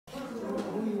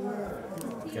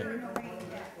Okay.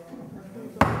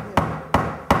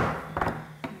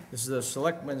 This is the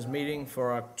Selectmen's meeting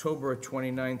for October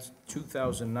 29th,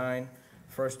 2009.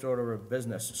 First order of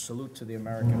business, salute to the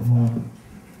American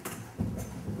flag.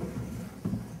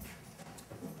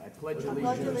 I pledge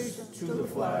allegiance to the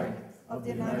flag of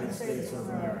the United States of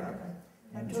America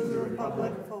and to the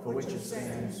republic for which it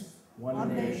stands,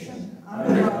 one nation,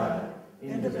 under God,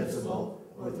 indivisible,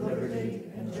 with liberty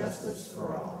and justice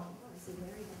for all.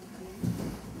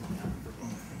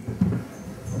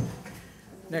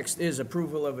 Next is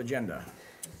approval of agenda.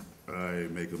 I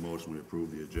make a motion we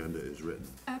approve the agenda as written.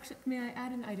 Actually, may I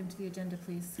add an item to the agenda,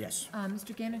 please? Yes.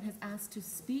 Mr. Gannon has asked to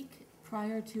speak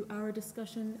prior to our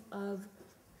discussion of,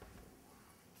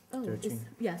 13.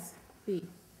 Yes, B,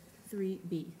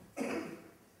 3B,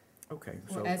 Okay.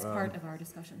 So, or as part of our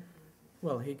discussion.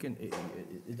 well, he can, it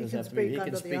does can have to be, he speak can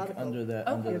under the speak article. under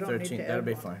the Okay. You don't need 13th, to that'll add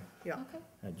be one. fine, Yeah.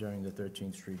 Okay. during the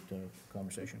 13th Street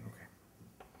conversation, okay.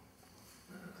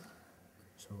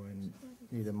 So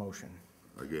I need a motion.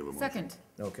 I gave a motion. Second.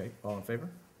 Okay, all in favor?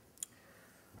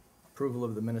 Approval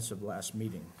of the minutes of last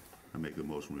meeting, I make a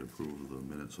motion we approve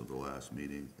the minutes of the last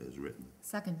meeting as written.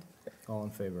 Second. all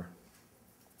in favor?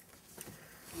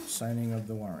 Signing of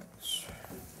the warrants.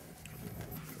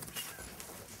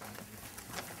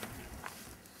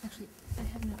 Actually, I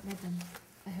have not read them.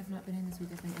 I have not been in this week,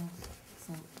 I've been ill,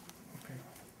 so. Okay.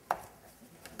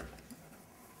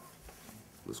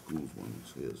 The schools one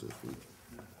is here this week.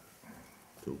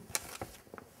 Two.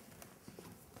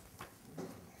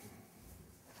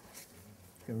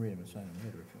 You can read them and sign them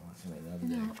later if you want. I mean, the other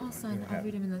day No, if you I'll want. sign, You don't I'll have-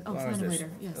 read them in the, as oh, long sign as them there's-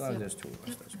 later, yes, As long as yep. there's two of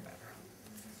us, doesn't matter.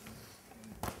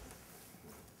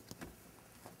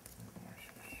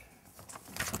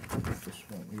 This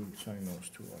one, you signed those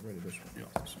two already, this one you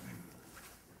have to sign.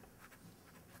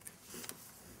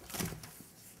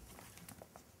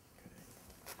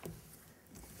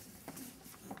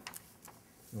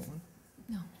 You want one?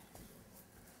 No.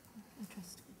 I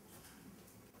trust.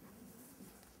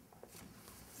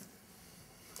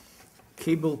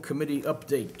 Cable committee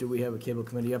update. Do we have a cable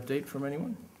committee update from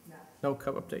anyone? No. No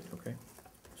update, okay.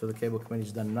 So the cable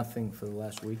committee's done nothing for the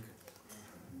last week?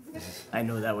 I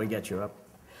know that would get you up.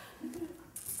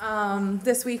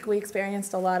 This week, we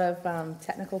experienced a lot of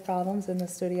technical problems in the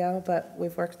studio, but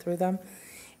we've worked through them.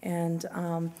 And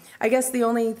I guess the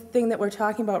only thing that we're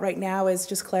talking about right now is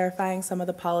just clarifying some of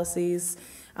the policies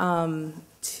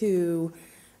to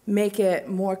make it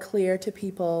more clear to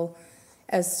people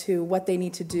as to what they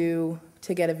need to do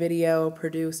to get a video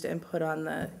produced and put on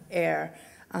the air.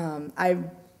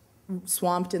 I'm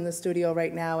swamped in the studio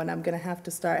right now, and I'm going to have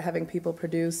to start having people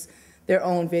produce their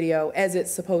own video as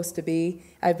it's supposed to be.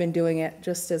 I've been doing it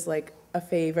just as like a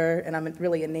favor, and I'm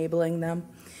really enabling them.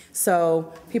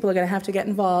 So people are going to have to get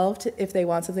involved if they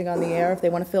want something on the air. If they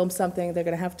want to film something, they're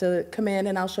going to have to come in,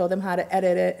 and I'll show them how to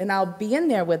edit it, and I'll be in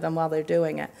there with them while they're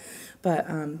doing it. But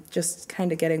just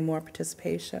kind of getting more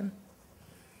participation.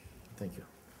 Thank you.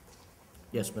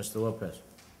 Yes, Mr. Lopez.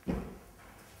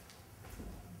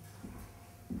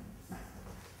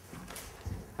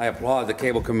 I applaud the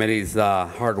cable committee's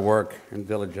hard work and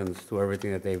diligence to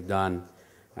everything that they've done.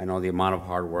 I know the amount of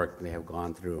hard work they have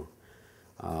gone through.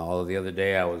 Although the other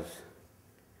day I was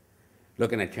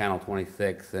looking at Channel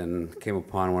 26 and came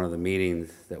upon one of the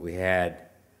meetings that we had,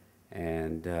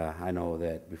 and I know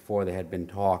that before there had been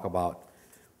talk about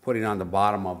putting on the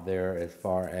bottom of there as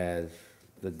far as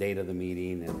the date of the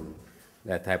meeting and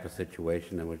that type of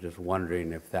situation, and was just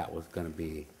wondering if that was going to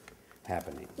be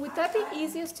happening. Would that be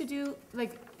easiest to do,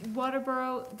 like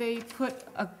Waterboro, they put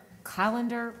a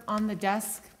calendar on the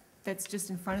desk that's just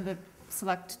in front of the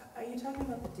select? Are you talking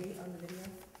about the date on the video?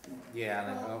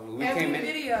 Yeah, we Every came in.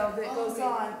 video that goes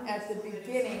on at the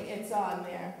beginning, it's on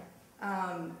there.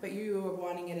 But you were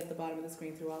wanting it at the bottom of the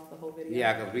screen throughout the whole video?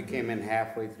 Yeah, because we came in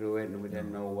halfway through it and we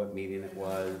didn't know what meeting it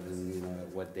was and, you know, at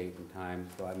what date and time,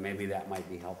 so maybe that might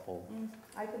be helpful.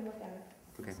 I can look at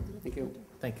it. Okay, thank you.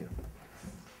 Thank you.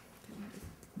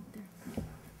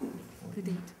 The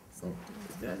date. So,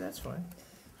 Yeah, that's fine.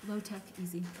 low tech,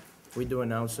 easy. We do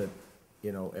announce it,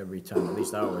 you know, every time, at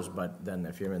least ours, but then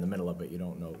if you're in the middle of it, you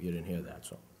don't know, you didn't hear that,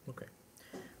 so, okay.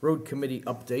 Road committee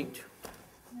update.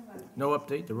 No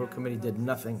update? The road committee did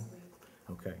nothing?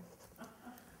 Okay.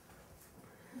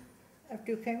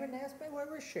 After you came and asked me,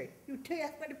 where is she? You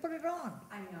asked me to put it on.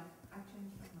 I know, I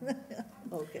changed my mind.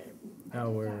 Okay. Now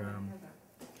we're,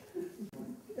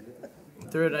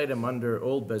 third item under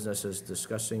old business is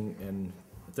discussing in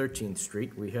 13th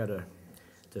Street. We had a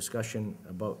discussion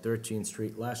about 13th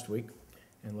Street last week,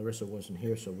 and Larissa wasn't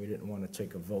here, so we didn't want to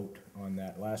take a vote on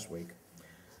that last week.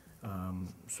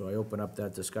 So I open up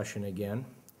that discussion again.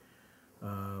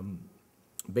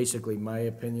 basically, my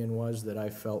opinion was that I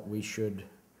felt the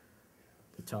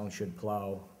town should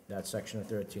plow that section of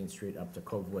 13th Street up to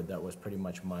Covewood. That was pretty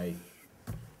much my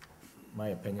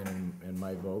opinion and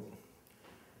my vote.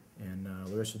 And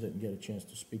Larissa didn't get a chance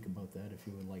to speak about that, if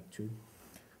you would like to.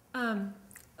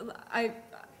 I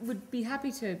would be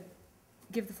happy to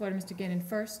give the floor to Mr. Gannon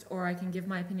first, or I can give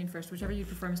my opinion first, whichever you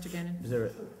prefer, Mr. Gannon. Is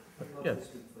there, yeah,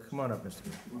 come on up, Mr.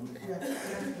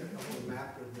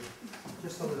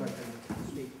 Just so that I can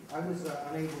speak. I was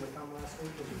unable to come last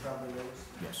week, as you probably noticed,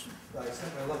 Yes. but I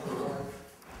sent my love to Laura,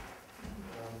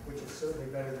 which is certainly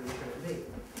better than it could be.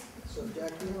 So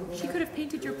Jack, you know. She could have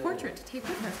painted your portrait to take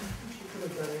with her. She could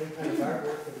have done any kind of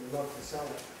artwork that we'd love to sell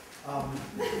it. God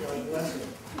bless you.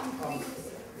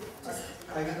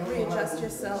 I don't know how Readjust to-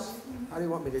 yourself How do you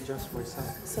want me to adjust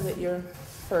myself? so that you're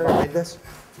heard. Like this?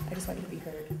 I just want you to be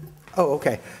heard. Oh,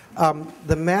 okay.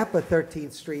 The map of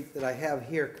 13th Street that I have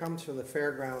here comes from the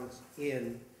Fairgrounds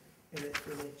Inn, and it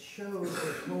shows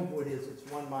where Covewood is, it's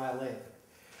 1 mile in.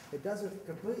 It doesn't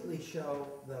completely show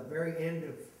the very end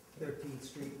of 13th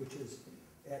Street, which is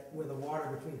where the water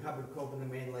between Hubbard Cove and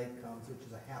the main lake comes, which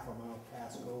is a half a mile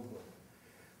past Covewood.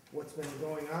 What's been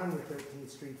going on with 13th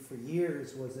Street for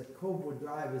years was that Covewood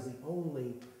Drive is the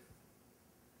only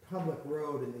public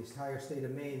road in the entire state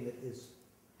of Maine that is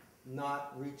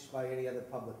not reached by any other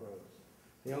public roads.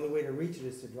 The only way to reach it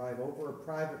is to drive over a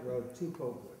private road to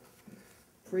Covewood.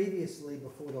 Previously,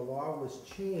 before the law was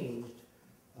changed,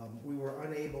 we were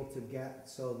unable to get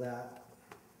so that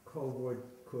Covewood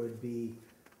could be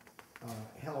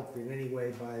helped in any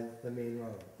way by the main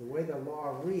road. The way the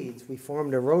law reads, we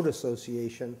formed a road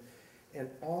association, and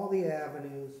all the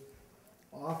avenues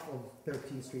off of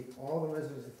 13th Street, all the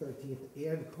residents of 13th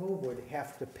and Covewood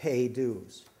have to pay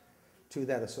dues to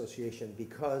that association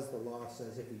because the law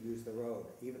says if you use the road,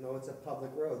 even though it's a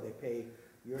public road, they pay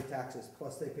your taxes,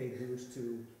 plus they pay dues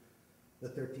to the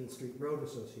 13th Street Road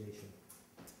Association.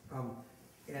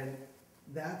 And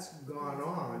that's gone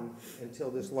on until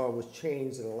this law was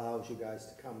changed that allows you guys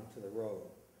to come to the road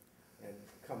and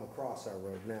come across our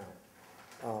road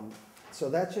now. So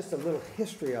that's just a little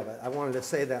history of it. I wanted to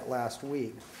say that last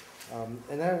week. And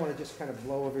then I want to just kind of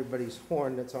blow everybody's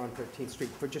horn that's on 13th Street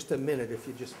for just a minute, if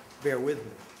you just bear with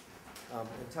me, and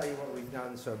tell you what we've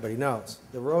done so everybody knows.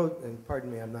 The road, and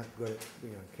pardon me, I'm not good at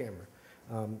being on camera.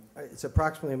 It's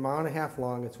approximately 1.5 miles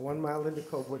long. It's 1 mile into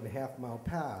Covewood and a half mile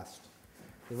past.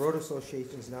 The road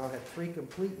associations now have 3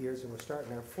 complete years, and we're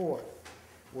starting our 4th,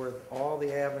 with all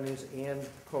the avenues and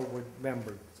Covewood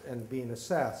members and being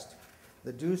assessed.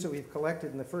 The dues that we've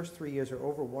collected in the first 3 years are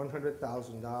over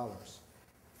 $100,000.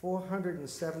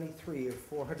 473 of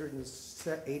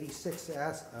 486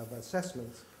 of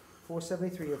assessments,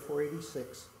 473 of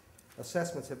 486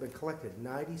 assessments have been collected.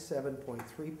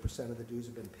 97.3% of the dues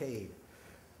have been paid.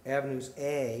 Avenues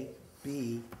A,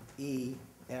 B, E,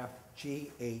 F,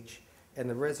 G, H, and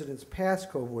the residents past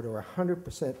Covewood are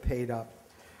 100% paid up.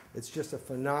 It's just a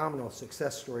phenomenal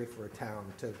success story for a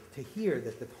town to hear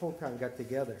that the whole town got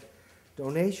together.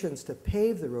 Donations to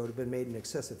pave the road have been made in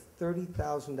excess of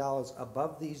 $30,000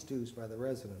 above these dues by the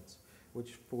residents,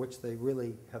 for which they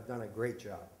really have done a great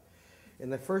job. In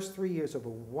the first 3 years, over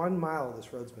 1 mile of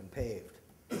this road's been paved.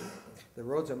 The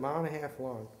road's 1.5 miles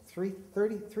long.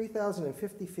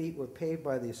 3,050 feet were paved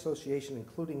by the association,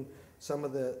 including some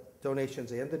of the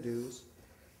donations and the dues.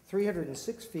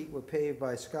 306 feet were paved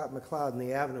by Scott McLeod and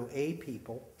the Avenue A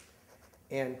people.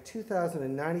 And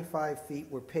 2,095 feet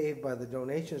were paved by the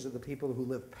donations of the people who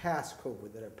live past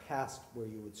Covewood, that are past where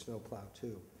you would snowplow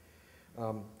to.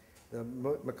 The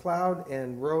McLeod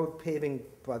and road paving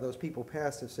by those people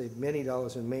past have saved many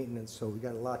dollars in maintenance, so we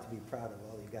got a lot to be proud of.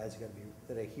 All you guys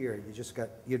that are here,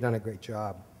 you've done a great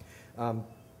job.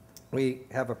 We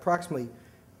have approximately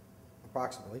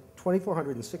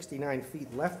 2,469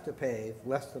 feet left to pave,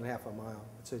 less than half a mile.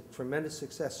 It's a tremendous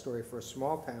success story for a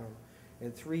small town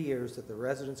in 3 years that the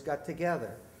residents got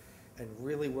together and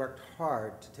really worked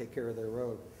hard to take care of their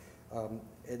road.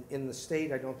 In the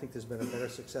state, I don't think there's been a better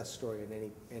success story in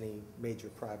any major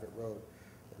private road.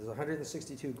 There's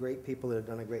 162 great people that have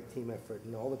done a great team effort,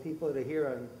 and all the people that are here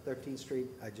on 13th Street,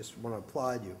 I just want to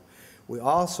applaud you. We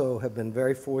also have been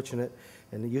very fortunate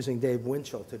in using Dave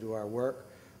Winchell to do our work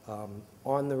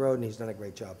on the road, and he's done a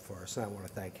great job for us, and I want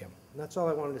to thank him. And that's all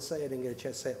I wanted to say. I didn't get a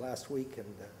chance to say it last week, and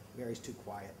Mary's too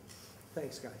quiet.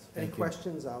 Thanks, guys. Any Thank you.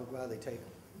 questions? I'll gladly take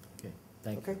them. Okay,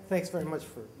 thank you. Okay, thanks very much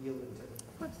for yielding to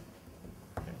me.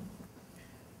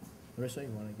 Larissa, you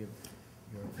want to give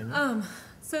your opinion?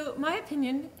 So my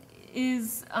opinion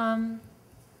is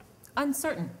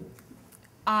uncertain.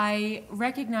 I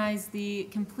recognize the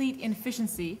complete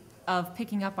inefficiency of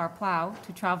picking up our plow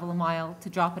to travel a mile to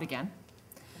drop it again.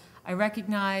 I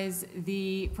recognize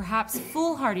the perhaps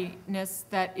foolhardiness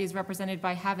that is represented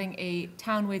by having a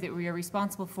townway that we are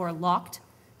responsible for locked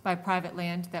by private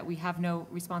land that we have no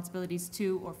responsibilities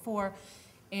to or for,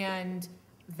 and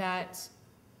that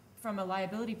from a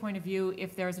liability point of view,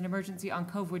 if there is an emergency on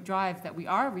Covewood Drive that we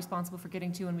are responsible for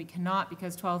getting to and we cannot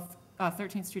because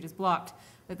 13th Street is blocked,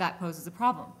 that poses a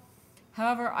problem.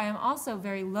 However, I am also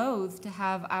very loath to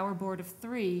have our board of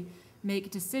three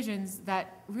make decisions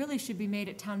that really should be made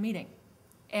at town meeting,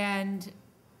 and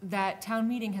that town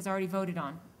meeting has already voted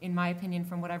on, in my opinion,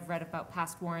 from what I've read about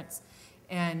past warrants.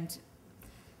 And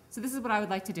so this is what I would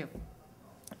like to do.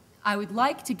 I would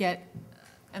like to get,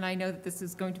 and I know that this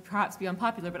is going to perhaps be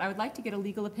unpopular, but I would like to get a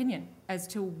legal opinion as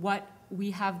to what we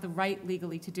have the right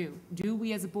legally to do. Do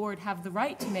we as a board have the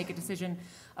right to make a decision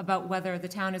about whether the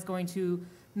town is going to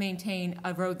maintain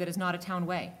a road that is not a town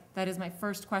way? That is my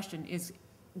first question.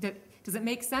 Does it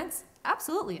make sense?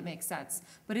 Absolutely it makes sense.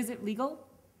 But is it legal?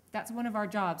 That's one of our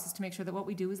jobs, is to make sure that what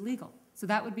we do is legal. So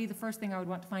that would be the first thing I would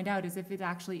want to find out, is if it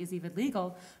actually is even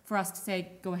legal for us to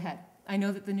say, go ahead. I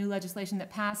know that the new legislation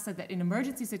that passed said that in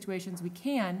emergency situations we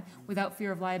can without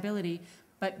fear of liability,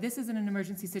 but this isn't an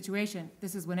emergency situation.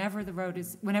 This is whenever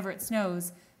it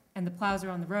snows and the plows are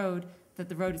on the road, that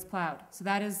the road is plowed. So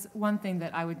that is one thing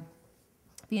that I would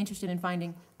be interested in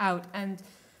finding out. And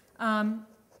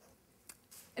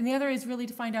the other is really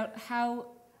to find out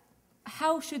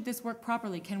how should this work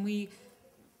properly?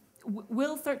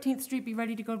 Will 13th Street be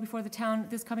ready to go before the town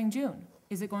this coming June?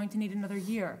 Is it going to need another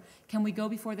year? Can we go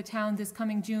before the town this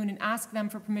coming June and ask them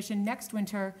for permission next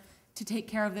winter to take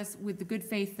care of this with the good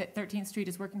faith that 13th Street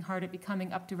is working hard at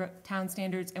becoming up to town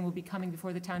standards and will be coming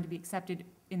before the town to be accepted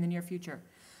in the near future?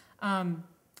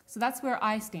 So that's where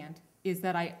I stand, is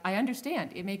that I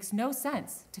understand it makes no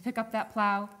sense to pick up that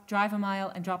plow, drive a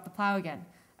mile, and drop the plow again.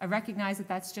 I recognize that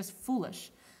that's just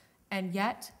foolish. And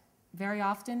yet, very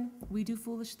often, we do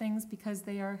foolish things because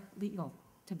they are legal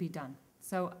to be done.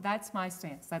 So that's my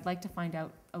stance. I'd like to find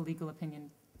out a legal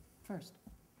opinion first.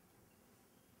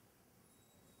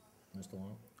 Mr.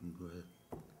 Long? Go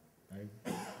ahead.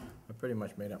 I pretty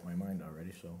much made up my mind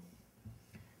already, so.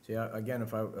 See, again,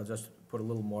 if I'll just put a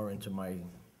little more into my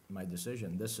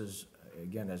decision, this is,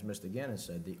 again, as Mr. Gannon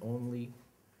said, the only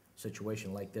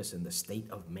situation like this in the state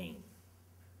of Maine.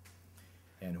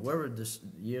 And whoever this,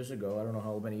 years ago, I don't know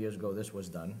how many years ago this was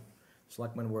done,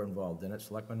 selectmen were involved in it,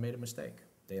 selectmen made a mistake.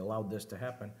 They allowed this to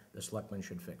happen, the selectmen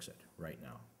should fix it right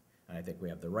now. And I think we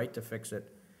have the right to fix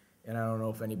it, and I don't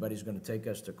know if anybody's gonna take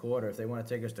us to court, or if they wanna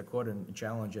take us to court and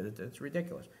challenge it, it's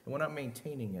ridiculous. And we're not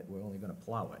maintaining it, we're only gonna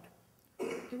plow it.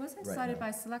 It wasn't Right decided now.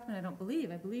 by selectmen, I don't believe.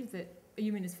 I believe that,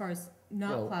 you mean as far as not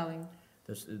Well, plowing?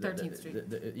 This- 13th Street.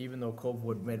 Even though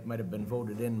Covewood might have been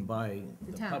voted in by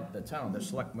The town. the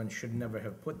selectmen should never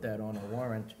have put that on a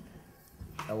warrant,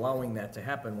 allowing that to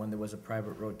happen when there was a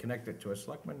private road connected to a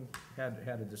selectman had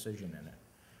a decision in it.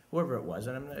 Whoever it was,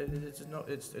 and I mean,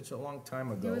 it's a long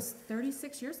time It ago. was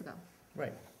 36 years ago.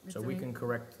 Right, so It's we a- can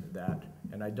correct that,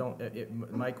 and I don't,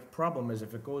 my problem is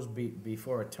if it goes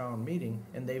before a town meeting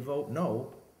and they vote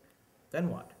no, then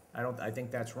what? I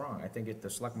think that's wrong. I think if the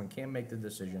selectmen can make the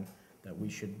decision that we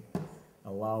should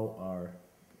allow our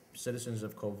citizens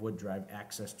of Covewood Drive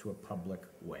access to a public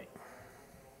way.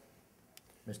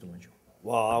 Mr. Winchell.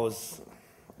 Well,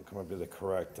 I'm coming to the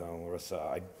correct, Larissa.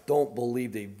 I don't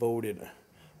believe they voted,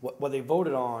 what they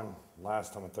voted on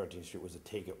last time on 13th Street was to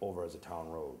take it over as a town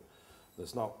road.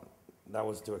 That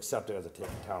was to accept it as a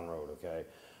town road, okay?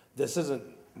 This isn't,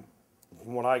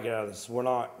 from what I get out of this, we're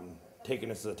not taking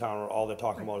this as a town road, all they're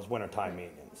talking about is wintertime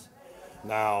maintenance.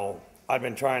 Now, I've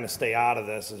been trying to stay out of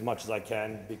this as much as I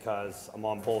can because I'm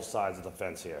on both sides of the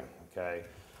fence here, okay?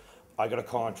 I got a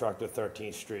contract with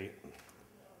 13th Street.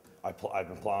 I've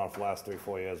been plowing for the last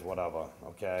 3-4 years, whatever,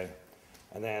 okay?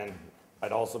 And then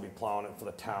I'd also be plowing it for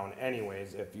the town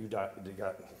anyways if you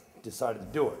decided to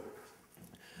do it.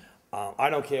 I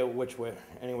don't care which way,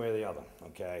 any way or the other,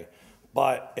 okay?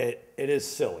 But it is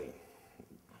silly.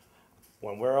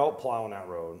 When we're out plowing that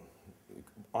road,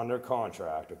 under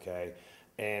contract, okay,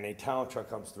 and a town truck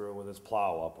comes through with its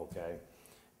plow up, okay,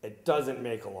 it doesn't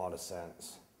make a lot of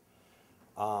sense.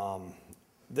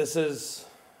 This is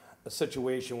a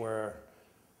situation where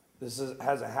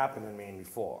hasn't happened in Maine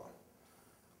before.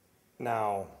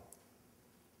 Now,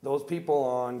 those people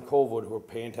on Covewood who are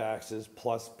paying taxes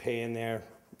plus paying their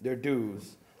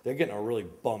dues, they're getting a really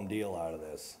bum deal out of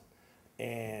this.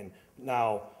 And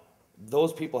now,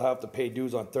 those people have to pay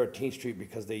dues on 13th Street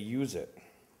because they use it.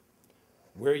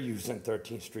 We're using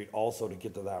 13th Street also to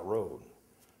get to that road.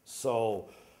 So,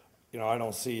 I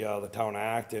don't see the town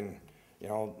acting,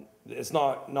 It's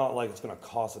not like it's gonna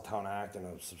cost the town of Acton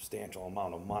a substantial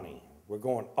amount of money. We're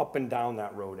going up and down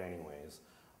that road anyways.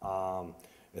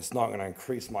 It's not gonna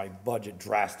increase my budget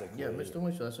drastically. Yeah, Mr.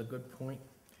 Winchell, that's a good point.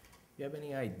 You have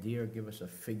any idea, give us a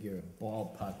figure,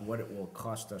 ballpark, what it will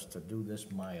cost us to do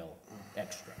this mile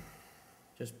extra?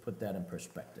 Just put that in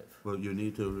perspective. Well, you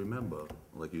need to remember,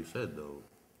 like you said though,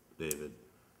 David,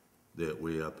 that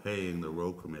we are paying the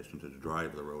road commission to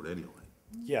drive the road anyway.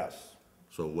 Yes,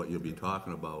 So what you'll be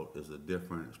talking about is the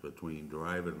difference between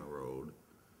driving the road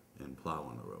and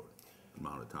plowing the road,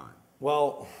 amount of time.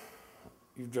 well,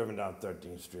 you've driven down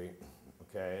 13th Street,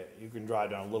 okay? You can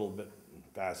drive down a little bit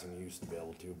faster than you used to be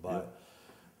able to, but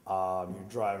you're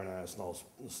driving at a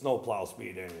snow plow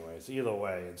speed anyways. Either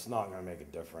way, it's not gonna make a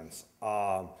difference. You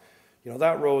know,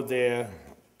 that road there,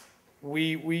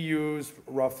 we use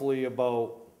roughly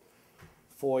about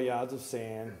 4 yards of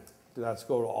sand. That's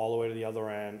go all the way to the other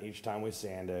end each time we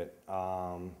sand it.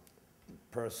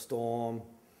 Per storm,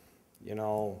 you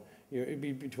know, it'd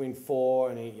be between 4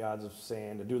 and 8 yards of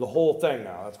sand to do the whole thing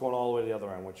now. That's going all the way to the other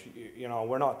end, which, you know,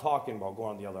 we're not talking about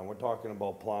going to the other end. We're talking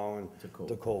about plowing To Covewood.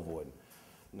 to Covewood.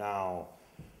 Now,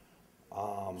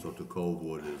 So to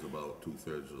Covewood is about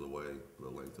 2/3 of the way, the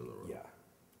length of the road. yeah,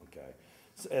 okay.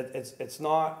 So it's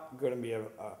not gonna be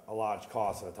a large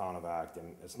cost to the town of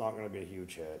Acton. It's not gonna be a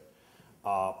huge hit.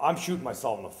 I'm shooting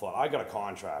myself in the foot. I got a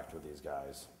contract with these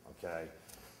guys, okay?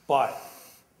 But,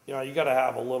 you know, you gotta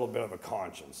have a little bit of a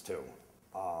conscience too.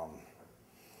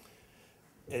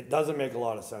 It doesn't make a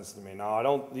lot of sense to me.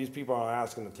 Now, these people aren't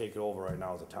asking to take it over right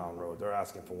now as a town road. They're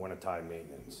asking for wintertime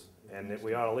maintenance. And that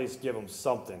we ought to at least give them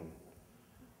something,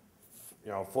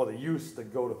 you know, for the use to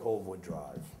go to Covewood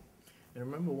Drive. And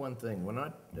remember one thing, we're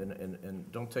not,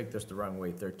 and don't take this the wrong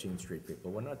way, 13th Street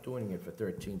people, we're not doing it for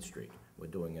 13th Street, we're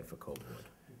doing it for Covewood.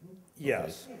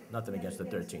 Yes, Nothing against the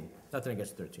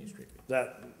 13th Street people.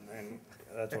 and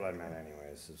that's what I meant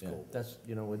anyways, is Yeah, Covewood. that's,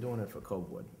 you know, we're doing it for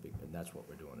Covewood, and that's what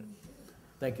we're doing it.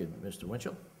 Thank you, Mr.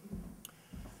 Winchell.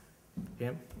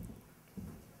 Pam?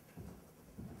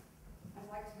 I'd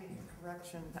like to make a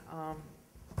correction.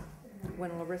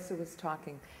 When Larissa was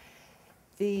talking,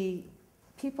 the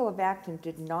people of Acton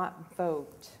did not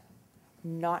vote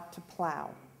not to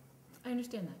plow, I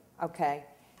understand that. okay?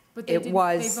 But they It didn't,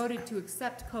 was- they voted to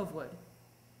accept Covewood.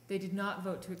 They did not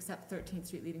vote to accept 13th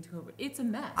Street leading to Covewood. It's a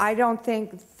mess. I don't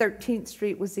think 13th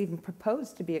Street was even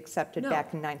proposed to be accepted No,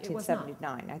 back in it was not.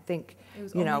 1979. I think, It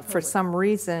was you know, only for Covewood. some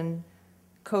reason,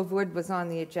 Covewood was on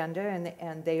the agenda,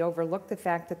 and they overlooked the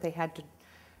fact that they had to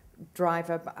drive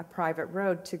a private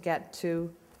road to get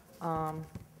to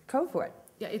Covewood.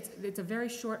 Yeah, it's a very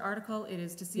short article. It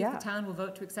is to see if Yeah. the town will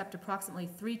vote to accept approximately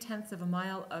 3/10 of a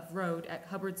mile of road at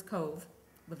Hubbard's Cove,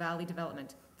 La Valley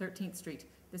Development, 13th Street.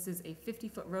 This is a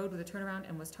 50-foot road with a turnaround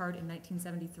and was tarred in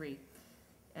 1973.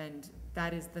 And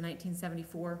that is the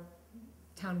 1974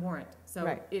 town warrant. So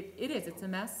Right. it's a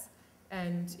mess,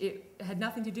 and it had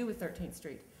nothing to do with 13th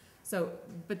Street. So,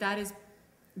 but that is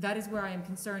where I am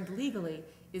concerned legally,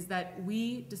 is that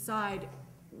we decide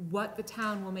what the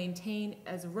town will maintain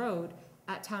as a road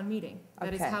at town meeting.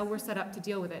 That is Okay. how we're set up to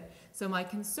deal with it. So my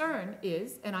concern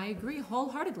is, and I agree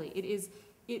wholeheartedly,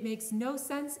 it makes no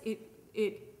sense.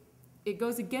 It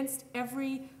goes against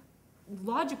every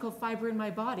logical fiber in my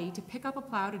body to pick up a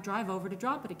plow, to drive over, to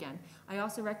drop it again. I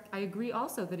agree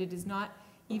also that it is not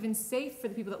even safe for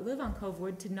the people that live on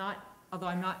Covewood to not, although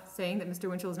I'm not saying that Mr.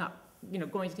 Winchell is not, you know,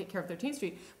 going to take care of 13th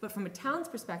Street, but from a town's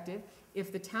perspective,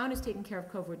 if the town is taking care of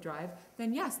Covewood Drive,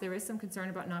 then yes, there is some concern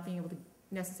about not being able to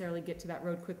necessarily get to that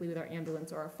road quickly with our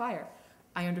ambulance or our fire.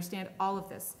 I understand all of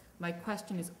this. My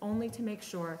question is only to make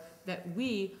sure that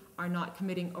we are not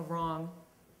committing a wrong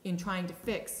in trying to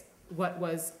fix what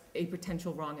was a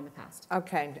potential wrong in the past.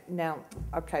 Okay, now,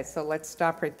 okay, so let's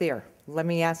stop right there. Let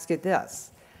me ask you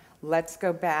this. Let's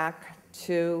go back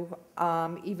to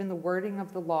even the wording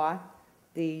of the law,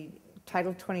 the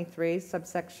Title 23,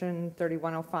 subsection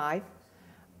 3105,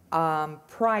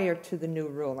 prior to the new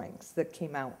rulings that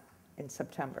came out in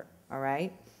September, all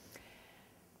right?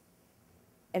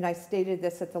 And I stated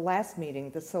this at the last meeting,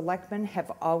 the selectmen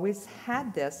have always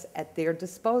had this at their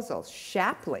disposal.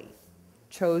 Shapley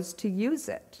chose to use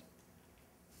it.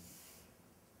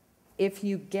 If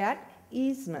you get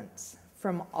easements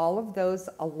from all of those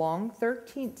along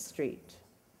 13th Street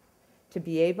to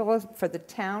be able for the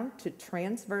town to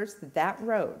transverse that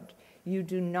road, you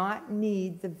do not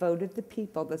need the vote of the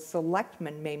people. The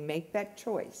selectmen may make that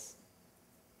choice.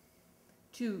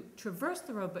 To traverse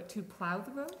the road, but to plow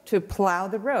the road? To plow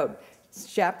the road.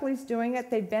 Shapley's doing it,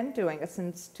 they've been doing it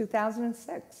since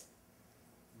 2006.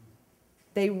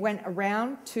 They went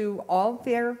around to all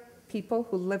their people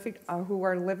who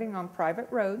are living on private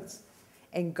roads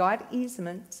and got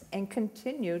easements and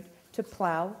continued to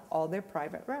plow all their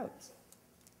private roads.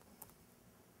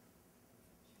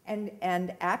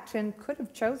 And Acton could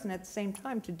have chosen at the same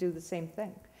time to do the same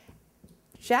thing.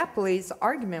 Shapley's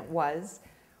argument was,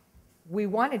 we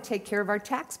want to take care of our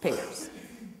taxpayers.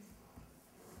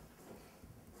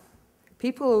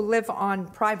 People who live on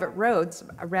private roads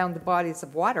around the bodies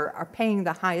of water are paying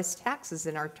the highest taxes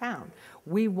in our town.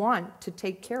 We want to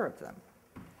take care of them.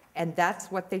 And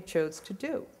that's what they chose to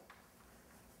do.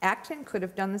 Acton could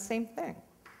have done the same thing.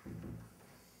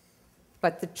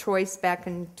 But the choice back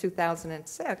in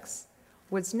 2006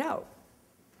 was no.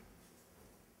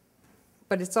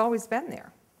 But it's always been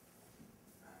there.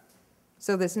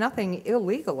 So there's nothing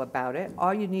illegal about it.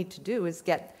 All you need to do is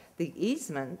get the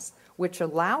easements, which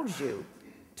allows you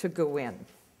to go in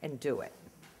and do it.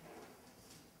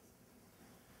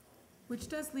 Which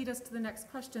does lead us to the next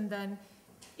question then.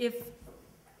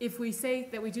 If we say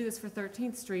that we do this for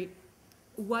 13th Street,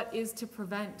 what is to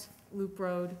prevent Loop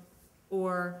Road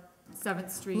or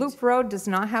 7th Street? Loop Road does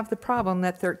not have the problem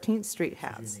that 13th Street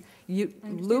has.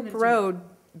 Loop Road,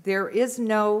 there is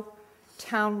no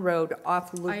town road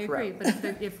off Loop Road. I agree,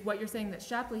 but if what you're saying that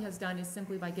Shapley has done is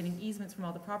simply by getting easements from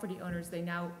all the property owners, they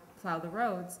now plow the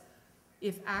roads,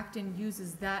 if Acton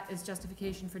uses that as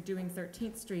justification for doing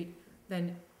 13th Street,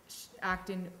 then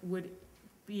Acton would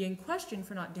be in question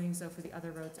for not doing so for the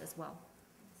other roads as well.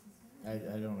 I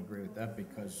don't agree with that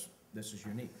because this is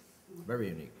unique, very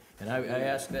unique. And I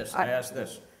ask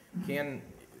this,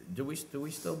 do we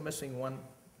still missing one,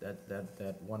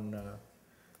 that one,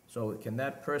 so can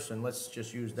that person, let's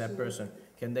just use that person,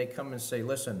 can they come and say,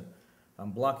 listen,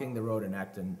 I'm blocking the road and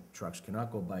Acton trucks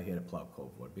cannot go by here to plow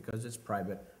Covewood because it's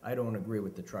private. I don't agree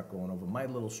with the truck going over my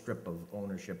little strip of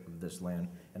ownership of this land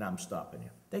and I'm stopping you.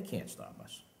 They can't stop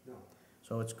us. No,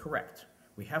 So it's correct.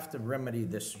 We have to remedy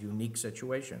this unique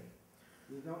situation.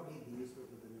 you don't need the easement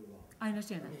with the new law. I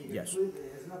understand that. Yes, It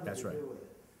has nothing that's to right. do with it.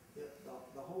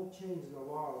 The whole change in the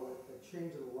law, what the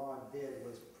change of the law did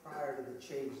was prior to the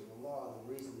change in the law,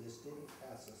 the reason this didn't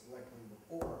pass the selectmen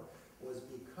before was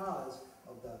because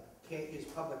of the can't use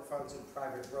public funds in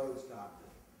private roads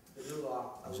doctrine. The new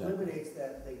law Exactly. eliminates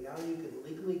that thing. Now you can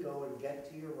legally go and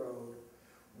get to your road.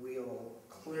 We'll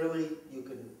clearly, you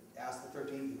can ask the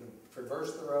 13th, you can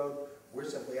traverse the road. We're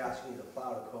simply asking you to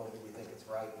plow to Covewood. We think it's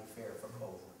right and fair for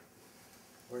Covewood.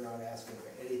 We're not asking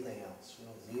for anything else. You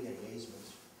don't need any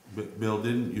easements. Bill,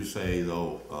 didn't you say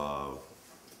though,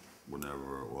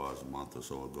 whenever it was, a month or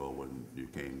so ago, when you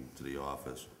came to the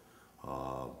office,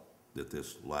 that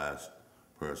this last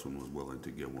person was willing to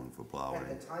give one for plowing?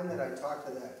 At the time that I talked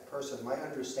to that person, my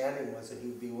understanding was that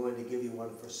he'd be willing to give you one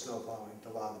for snow plowing to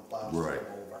allow the plows to Right.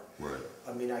 come over. Right.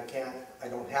 I mean, I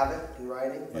don't have it in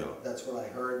writing, Yeah. but that's what I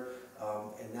heard.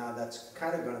 And now that's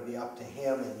kind of gonna be up to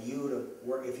him and you to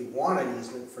work, if you want an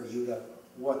easement for you to,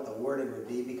 what the wording would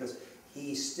be, because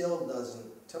he still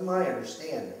doesn't, to my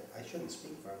understanding, I shouldn't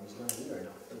speak for him, he's not here, I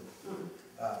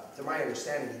don't. To my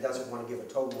understanding, he doesn't wanna give a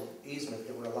total easement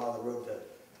that would allow the road to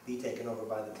be taken over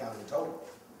by the town in total.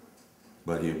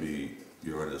 But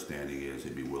your understanding is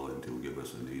he'd be willing to give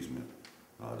us an easement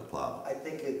to plow? I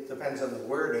think it depends on the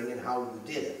wording and how you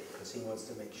did it, because he wants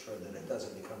to make sure that it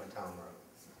doesn't become a town road.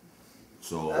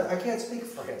 So, I can't speak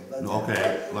for him. That's-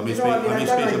 okay, let me You know, I mean, I've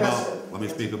done my best to- let me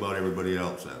speak about everybody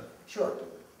else then. Sure.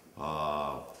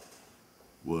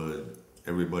 Would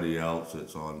everybody else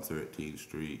that's on 13th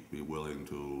Street be willing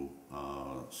to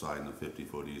sign the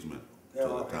 50-foot easement to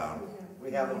the town?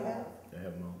 We have them all. They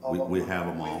have no. We have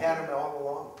them all? We've had them all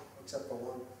along, except for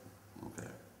one. Okay.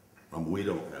 We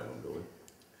don't have them, do we?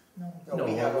 No,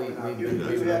 we have we them. went You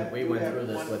have through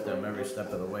this one with them for every each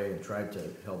step of the one. way and tried to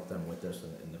help them with this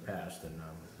in the past, and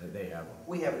they have them.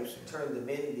 We haven't turned them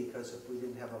in because if we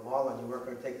didn't have them all and you weren't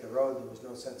gonna take the road, there was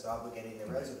no sense obligating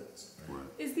the residents. Right.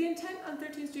 Is the intent on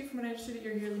 13th Street, from what I understood at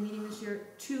your yearly meeting this year,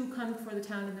 to come before the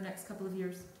town in the next couple of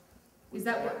years? Is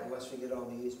that what? Unless we get all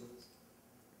the easements.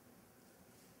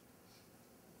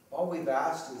 All we've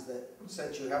asked is that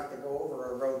since you have to go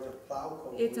over a road to plow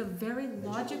Covewood. It's a very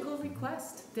logical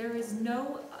request. There is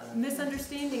no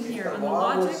misunderstanding here If on the the law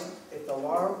logic. was- If the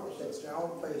law that's now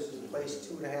in place was placed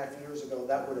 2.5 years ago,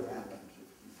 that would have happened.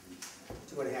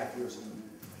 2.5 years ago.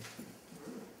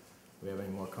 We have any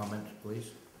more comments,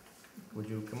 please? Would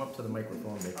you come up to the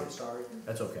microphone, make I'm it, sorry.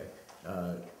 that's okay.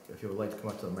 If you would like to come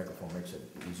up to the microphone, makes it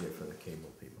easier for the cable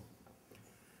people.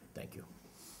 Thank you.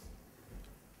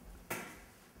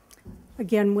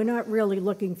 Again, we're not really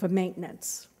looking for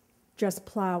maintenance, just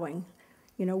plowing.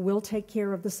 You know, we'll take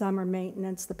care of the summer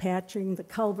maintenance, the patching, the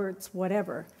culverts,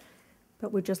 whatever,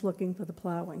 but we're just looking for the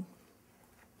plowing.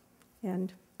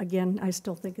 And again, I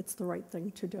still think it's the right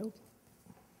thing to do.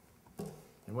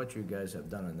 And what you guys have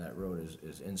done on that road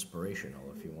is inspirational,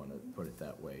 if you want to put it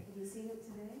that way. Have you seen it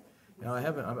today? No, I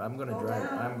haven't, I'm going to Go drive,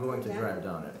 down, I'm going to go drive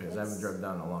down. down it, because I haven't driven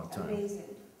down in a long time. Amazing.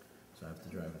 So I have to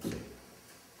drive and see.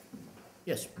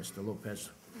 Yes, Mr.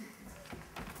 Lopez.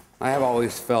 I have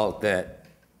always felt that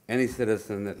any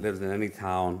citizen that lives in any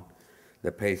town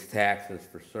that pays taxes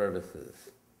for services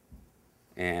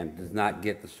and does not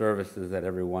get the services that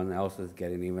everyone else is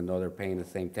getting, even though they're paying the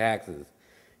same taxes,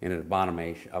 is an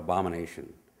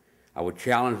abomination. I would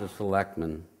challenge the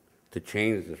selectmen to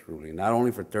change this ruling, not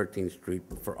only for 13th Street,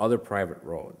 but for other private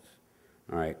roads,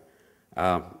 all right?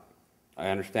 I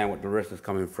understand what Larissa's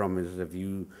coming from, is if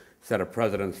you set a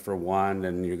precedence for one,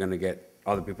 then you're gonna get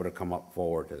other people to come up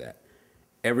forward to that.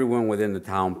 Everyone within the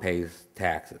town pays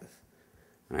taxes.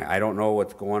 I don't know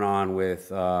what's going on with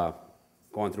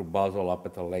going through Buzzell up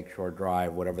at the Lakeshore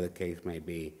Drive, whatever the case may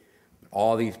be.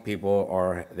 All these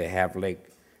people they have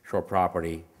Lakeshore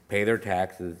property, pay their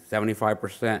taxes,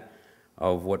 75%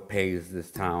 of what pays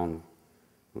this town,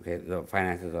 okay, the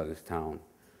finances of this town.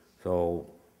 So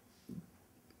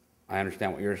I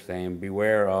understand what you're saying.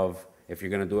 Beware of, if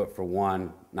you're gonna do it for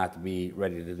one, not to be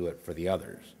ready to do it for the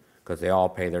others, because they all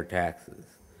pay their taxes.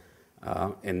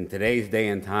 In today's day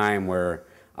and time where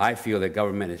I feel that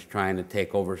government is trying to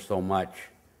take over so much,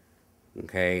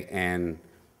 okay, and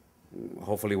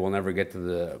hopefully we'll never get to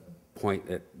the point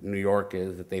that New York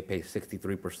is, that they pay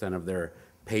 63% of their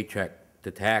paycheck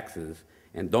to taxes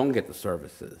and don't get the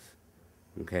services,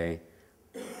 okay?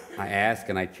 I ask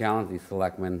and I challenge these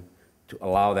selectmen to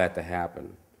allow that to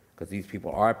happen, because these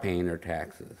people are paying their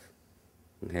taxes,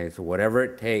 okay? So whatever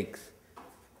it takes,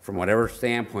 from whatever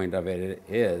standpoint of it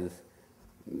is,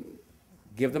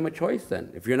 give them a choice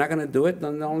then. If you're not gonna do it,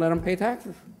 then don't let them pay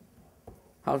taxes.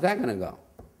 How's that gonna go?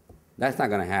 That's not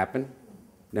gonna happen.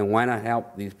 Then why not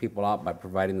help these people out by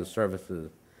providing the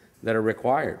services that are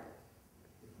required?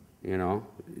 You know,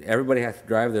 everybody has to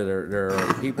drive there. There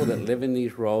are people that live in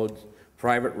these roads,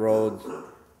 private roads,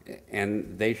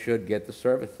 and they should get the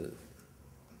services.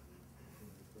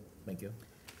 Thank you.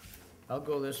 I'll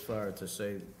go this far to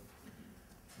say,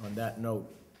 on that note,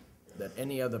 that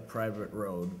any other private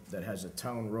road that has a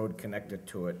town road connected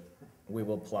to it, we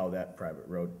will plow that private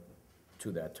road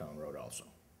to that town road also.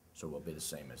 So we'll be the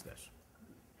same as this.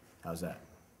 How's that?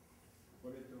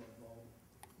 Wait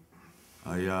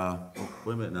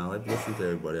a minute now, I've listened to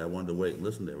everybody, I wanted to wait and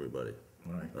listen to everybody.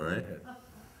 All right. All right? Go ahead.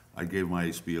 I gave my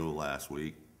spiel last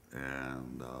week,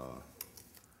 and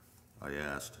I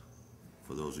asked,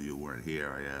 for those of you who weren't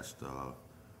here, I asked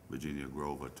Virginia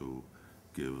Grover to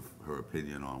give her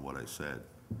opinion on what I said.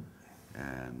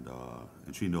 And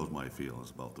she knows my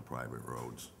feelings about the private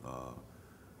roads.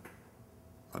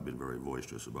 I've been very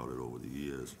boisterous about it over the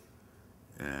years.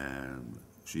 And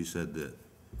she said that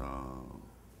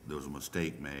there was a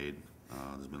mistake made.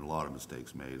 There's been a lot of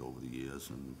mistakes made over the years,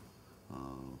 and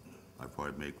I've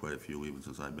probably made quite a few even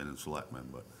since I've been in Selectmen,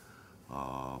 but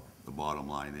the bottom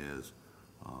line is,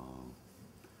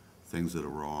 things that are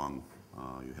wrong,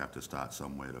 you have to start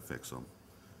somewhere to fix them.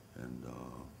 And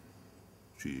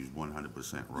she's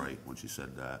 100% right when she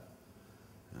said that.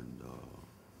 And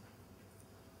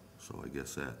so I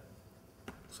guess that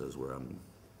says where I'm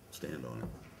stand on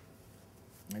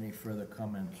it. Any further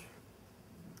comments?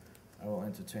 I will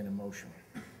entertain a motion.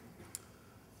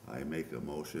 I make a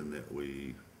motion that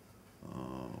we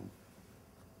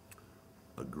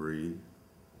agree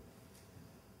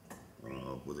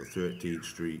with the 13th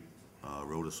Street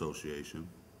Road Association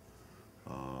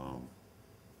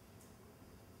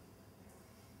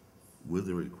with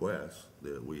the request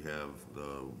that we have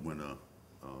the winter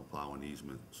plowing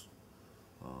easements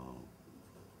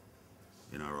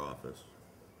in our office,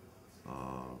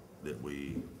 that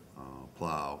we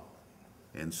plow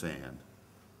and sand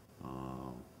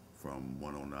from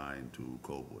 109 to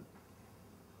Coldwood.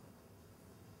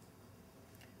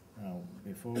 Now,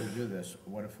 before we do this,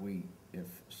 what if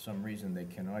some reason they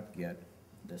cannot get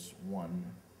this one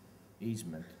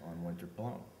easement on winter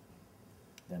plowing?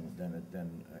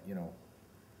 Then, you know.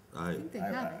 I think they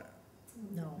have it.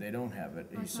 No. They don't have it.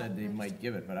 He said they might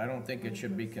give it, but I don't think it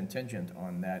should be contingent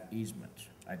on that easement.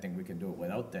 I think we can do it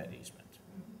without that easement.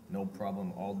 No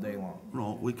problem all day long.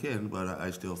 No, we can, but I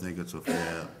still think it's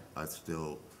I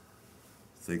still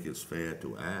think it's fair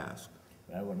to ask.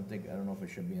 But I don't know if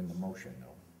it should be in the motion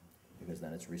though, because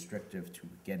then it's restrictive to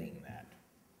getting that.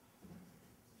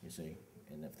 You see,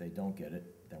 and if they don't get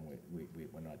it, then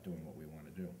we're not doing what we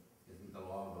want to do. Isn't the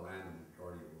law of the land the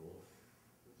majority rule?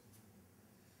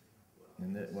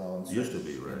 And that, well, Used to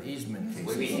be, right? in easement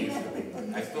What do you cases, mean used to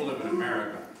be? I still live in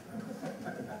America.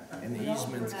 In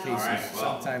easement cases,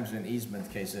 sometimes in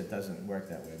easement cases, it doesn't work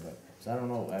that way, but, so I don't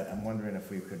know, I'm wondering if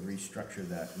we could restructure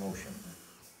that motion.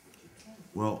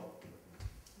 Well,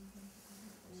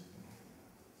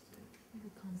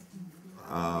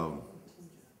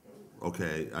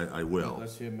 okay, I will.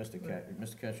 Let's hear Mr. Cashin.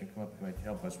 Mr. Cashin, come up and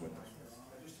help us with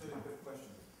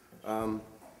this.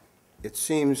 It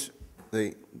seems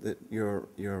that you're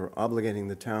obligating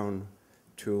the town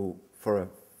for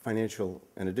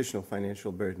an additional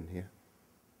financial burden here.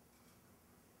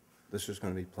 This is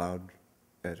going to be plowed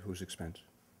at whose expense?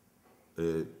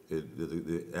 The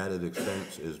added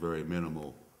expense is very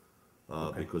minimal,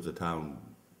 because the town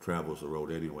travels the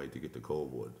road anyway to get to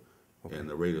Coldwood. Okay. And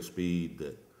the rate of speed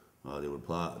that they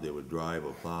would drive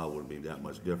or plow wouldn't be that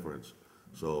much difference.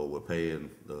 So we're paying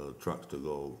the trucks to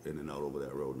go in and out over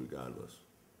that road regardless.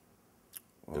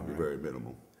 It'd be very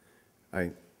minimal.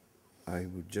 I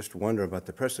would just wonder about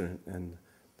the precedent and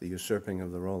the usurping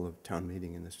of the role of town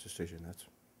meeting in this decision.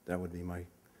 That would be my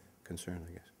concern,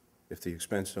 I guess. If the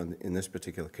expense in this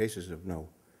particular case is of no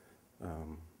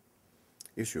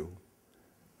issue,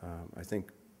 I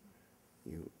think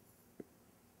you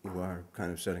are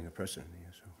kind of setting a precedent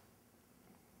here, so,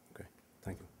 okay,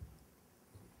 thank you.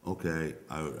 Okay,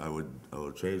 I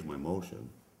would change my motion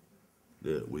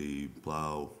that we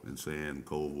plow and sand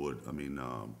Coldwood,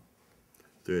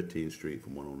 13th Street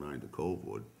from 109 to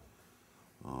Coldwood,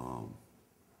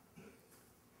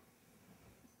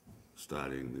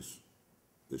 starting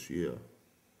this year.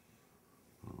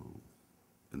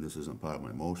 And this isn't part of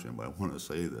my motion, but I want to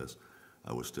say this.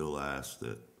 I would still ask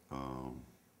that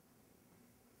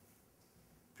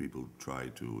people try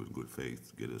to, in good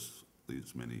faith, get us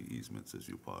as many easements as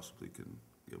you possibly can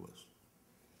give us.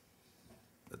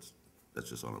 That's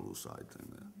just on a little side thing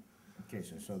there. Okay,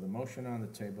 so the motion on the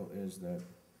table is that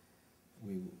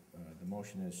the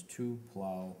motion is to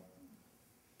plow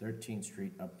 13th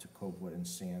Street up to Coldwood and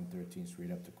sand 13th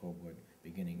Street up to Coldwood,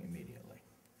 beginning immediately.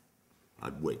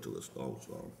 I'd wait till it's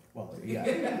snowstorm. Well, yeah.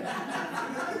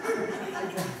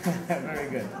 Very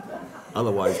good.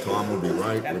 Otherwise, Tom would be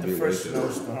right. At we'd the be first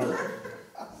wasted. snowstorm.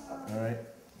 All right,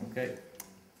 okay,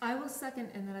 I will second,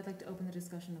 and then I'd like to open the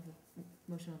discussion of the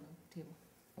motion on the table.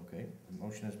 okay. The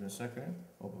motion has been seconded.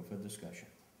 Open for discussion.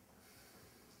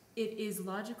 It is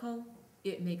logical,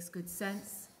 it makes good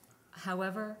sense.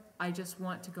 However, I just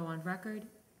want to go on record.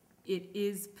 It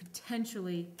is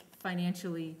potentially,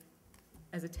 financially,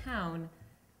 as a town,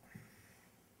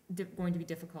 going to be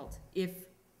difficult. It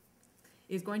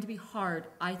is going to be hard,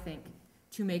 I think,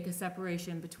 to make a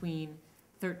separation between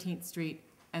 13th Street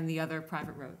and the other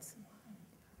private roads.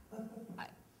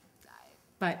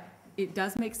 But it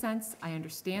does make sense, I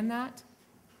understand that.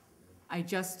 I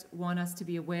just want us to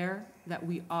be aware that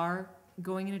we are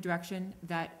going in a direction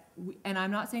that, and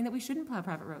I'm not saying that we shouldn't plow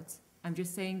private roads. I'm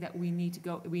just saying that we need to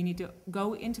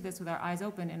go into this with our eyes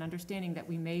open and understanding that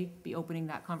we may be opening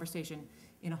that conversation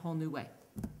in a whole new way.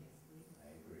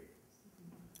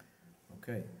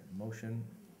 Okay, motion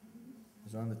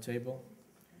is on the table.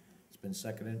 It's been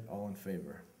seconded. All in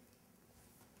favor?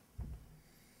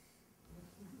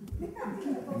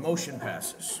 The motion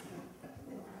passes.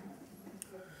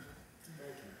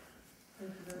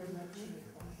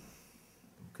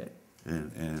 Okay.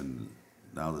 And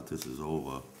now that this is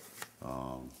over,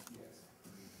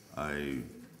 I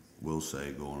will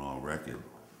say, going on record,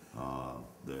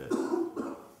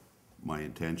 that my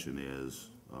intention is,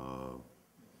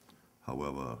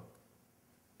 however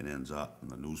it ends up in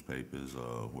the newspapers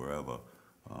or wherever,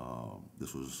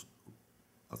 this was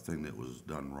a thing that was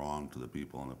done wrong to the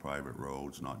people on the private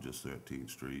roads, not just 13th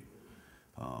Street.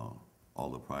 All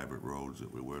the private roads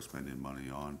that we were spending money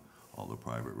on, all the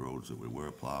private roads that we were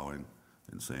plowing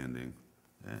and sanding,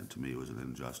 and to me it was an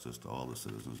injustice to all the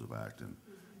citizens of Acton.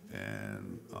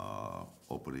 And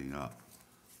opening up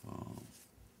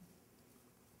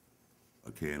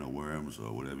a can of worms,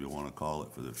 or whatever you want to call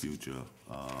it, for the future,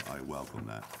 I welcome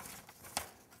that.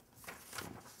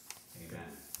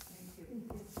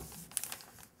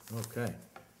 Okay.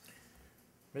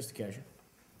 Mr. Cashin?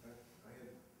 I had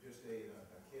just a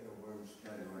can of worms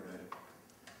category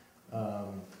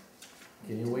item.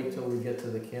 Can you wait till we get to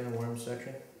the can of worms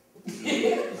section? Is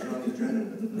it on the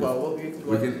agenda? Well, We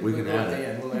can go add at it. the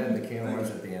end. We'll add the can of worms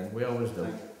at the end. We always do.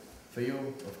 For you,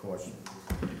 of course.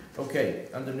 Okay,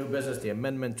 under new business, the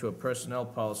amendment to a personnel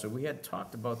policy. We had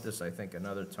talked about this, I think,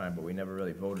 another time, but we never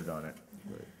really voted on it.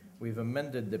 We've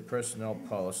amended the personnel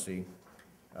policy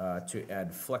to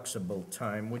add flexible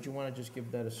time. Would you want to just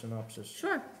give that a synopsis?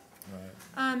 Sure.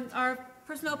 Our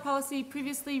personnel policy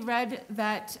previously read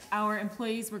that our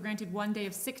employees were granted 1 day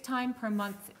of sick time per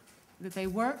month that they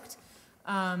worked.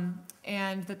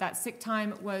 and that sick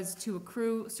time was to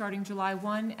accrue starting July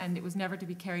 1, and it was never to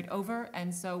be carried over.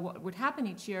 And so what would happen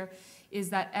each year is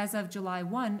that as of July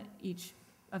 1,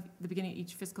 of the beginning of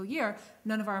each fiscal year,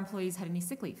 none of our employees had any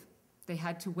sick leave. They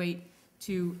had to wait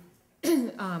to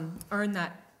earn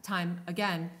that time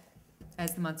again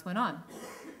as the months went on.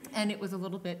 And it was a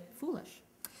little bit foolish.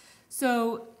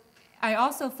 So I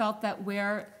also felt that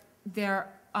where there,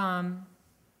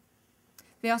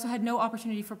 they also had no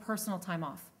opportunity for personal time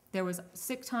off. There was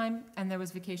sick time and there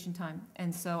was vacation time.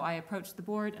 And so I approached the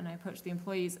board and I approached the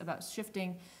employees about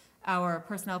shifting our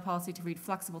personnel policy to read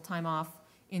flexible time off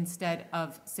instead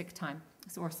of sick time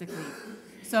or sick leave.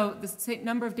 So the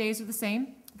number of days are the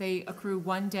same. They accrue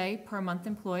 1 day per month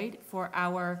employed. For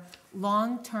our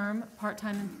long-term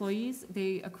part-time employees,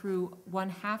 they accrue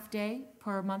 1/2 day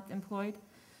per month employed.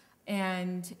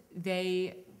 And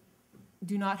they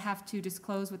do not have to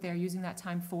disclose what they're using that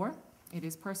time for. It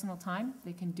is personal time.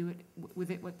 They can do it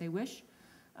with it what they wish.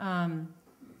 And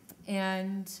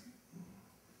is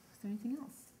there anything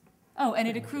else? Oh, and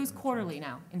it accrues quarterly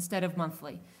now instead of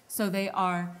monthly. So they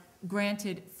are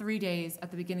granted 3 days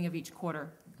at the beginning of each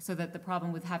quarter so that the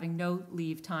problem with having no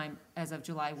leave time as of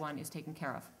July 1 is taken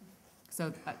care of.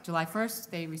 So July 1st,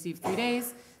 they receive 3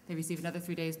 days. They receive another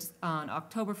 3 days on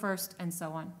October 1st, and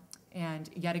so on. And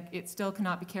yet it still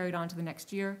cannot be carried on to the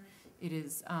next year. It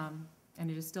is, and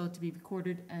it is still to be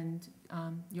recorded, and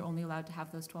you're only allowed to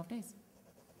have those 12 days.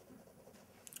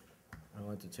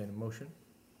 I'll entertain a motion.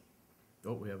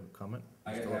 Oh, we have a comment?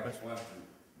 I Mr. have a Lopez? question.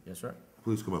 Yes, sir.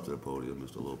 Please come up to the podium,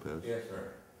 Mr. Lopez. Yes,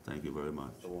 sir. Thank you very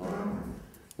much.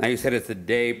 Now, you said it's a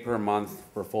day per month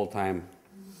for full-time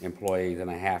employees and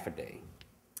a half a day.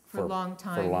 For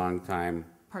long-time. For long-time,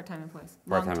 Part-time employees.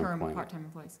 Part-time Long-term employment. part-time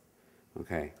employees.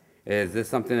 okay. Is this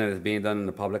something that is being done in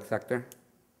the public sector?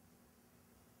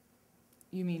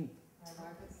 You mean,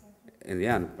 And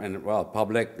yeah, and well,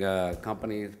 public,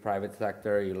 companies, private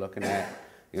sector, you're looking at,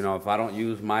 you know, if I don't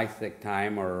use my sick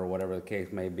time or whatever the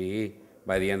case may be,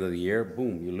 by the end of the year,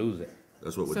 boom, you lose it.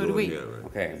 That's what we're So do doing we. here, right?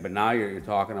 Okay, but now you're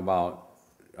talking about,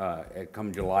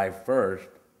 come July 1st,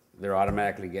 they're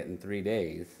automatically getting 3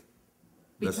 days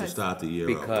That's to because, start the year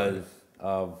out, right? because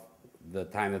of the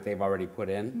time that they've already put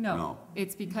in? no. No.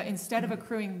 It's because instead of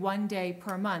accruing 1 day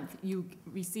per month, you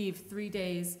receive 3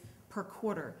 days per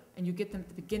quarter, and you get them at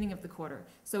the beginning of the quarter.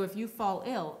 So if you fall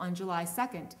ill on July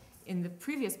 2nd, in the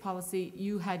previous policy,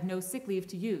 you had no sick leave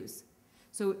to use.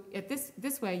 So at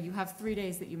this way, you have 3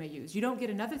 days that you may use. You don't get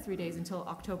another 3 days until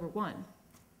October 1.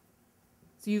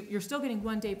 So you're still getting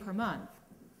 1 day per month.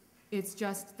 It's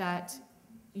just that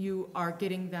you are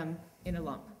getting them in a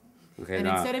lump. Okay, And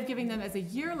now, instead of giving them as a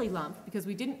yearly lump, because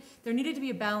there needed to be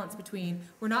a balance between,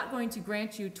 we're not going to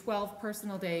grant you 12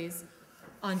 personal days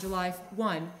on July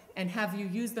 1 and have you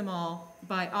use them all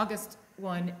by August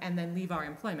 1 and then leave our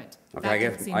employment. okay, That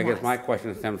didn't seem I guess wise. my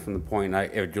question stems from the point,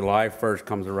 if July 1st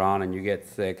comes around and you get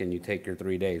sick and you take your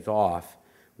 3 days off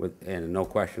and no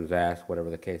questions asked, whatever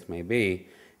the case may be,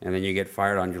 and then you get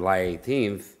fired on July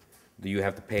 18th, do you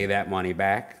have to pay that money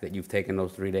back that you've taken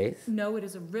those 3 days? No, it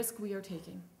is a risk we are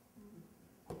taking.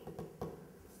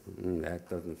 That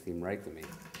doesn't seem right to me.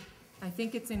 I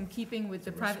think it's in keeping with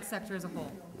the private sector as a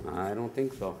whole. I don't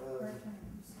think so.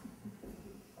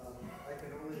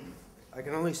 I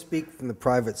can only speak from the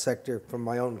private sector, from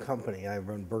my own company. I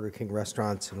run Burger King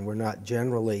restaurants, and we're not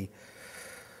generally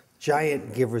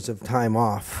giant givers of time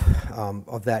off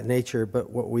of that nature, but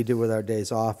what we do with our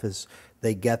days off is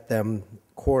they get them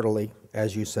quarterly,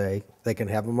 as you say. They can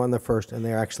have them on the 1st, and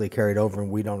they're actually carried over,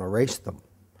 and we don't erase them.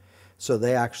 So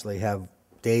they actually have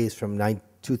days from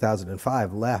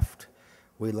 2005 left.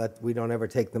 We don't ever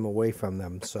take them away from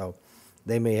them, so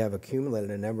they may have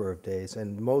accumulated a number of days.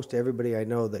 And most everybody I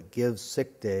know that gives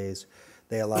sick days,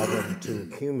 they allow them to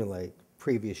accumulate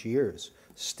previous years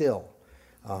still.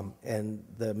 And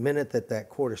the minute that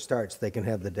quarter starts, they can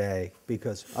have the day,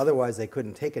 because otherwise they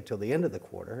couldn't take it till the end of the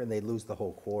quarter, and they'd lose the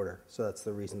whole quarter. So that's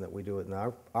the reason that we do it in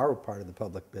our part of the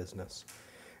public business.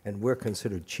 And we're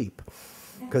considered cheap,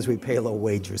 because we pay low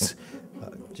wages.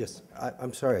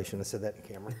 I'm sorry, I shouldn't have said that in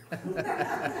camera.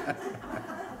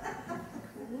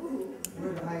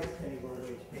 We're the highest paying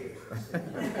wage payers.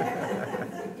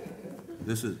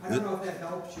 This is, I don't know if that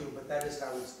helps you, but that is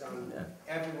how it's done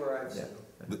everywhere I've seen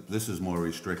it. this is more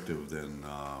restrictive than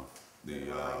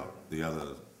the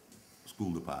other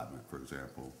school department, for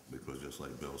example, because just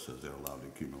like Bill says, they're allowed to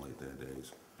accumulate their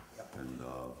days. And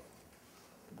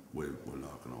we're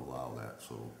not going to allow that,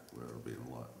 so we're being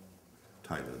a lot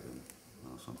tighter than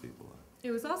some people are.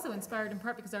 It was also inspired in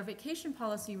part because our vacation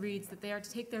policy reads that they are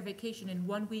to take their vacation in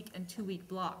 1 week and 2 week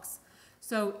blocks.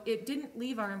 So it didn't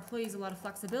leave our employees a lot of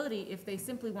flexibility if they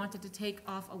simply wanted to take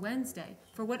off a Wednesday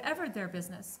for whatever their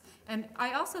business. And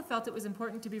I also felt it was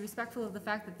important to be respectful of the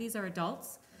fact that these are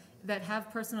adults that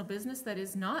have personal business that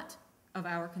is not of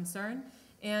our concern,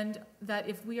 and that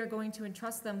if we are going to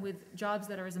entrust them with jobs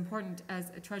that are as important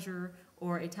as a treasurer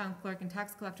or a town clerk and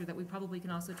tax collector, that we probably can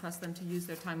also trust them to use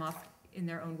their time off in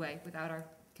their own way without our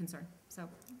concern. So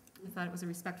I thought it was a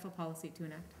respectful policy to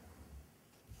enact.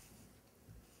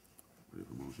 Ready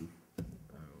for motion?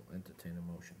 I'll entertain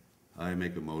a motion. I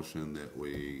make a motion that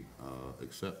we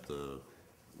accept the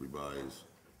revised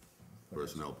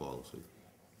personnel policy.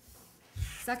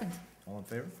 Second. All in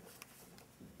favor?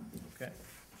 Okay.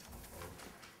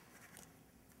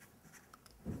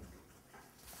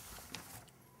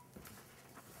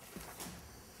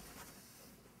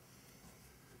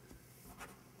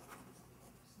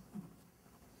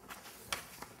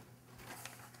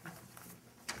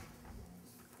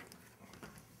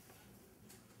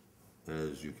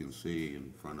 As you can see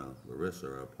in front of Larissa,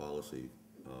 our policy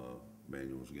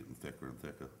manual is getting thicker and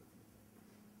thicker.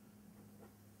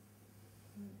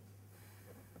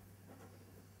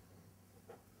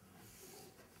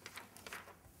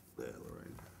 There,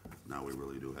 Lorraine. Now we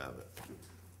really do have it.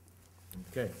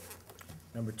 Okay.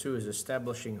 Number 2 is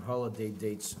establishing holiday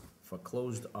dates for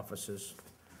closed offices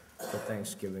for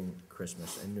Thanksgiving,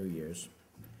 Christmas, and New Year's.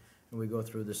 And we go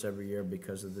through this every year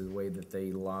because of the way that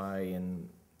they lie in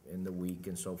the week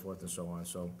and so forth and so on.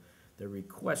 So the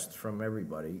request from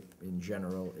everybody in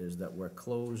general is that we're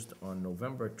closed on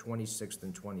November 26th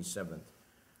and 27th.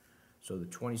 So the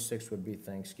 26th would be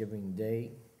Thanksgiving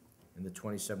Day, and the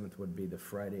 27th would be the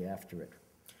Friday after it,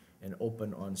 and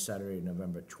open on Saturday,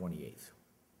 November 28th.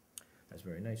 That's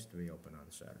very nice to be open on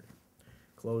Saturday.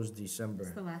 Closed December.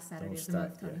 It's the last Saturday Don't of the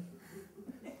month, start Tony.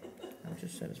 yet. I'm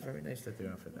just saying, it's very nice that they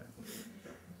offered that.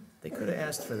 They could have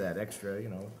asked for that extra, you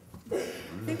know,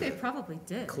 I think they probably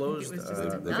did. I think closed, it was just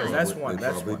because denied. that's one, They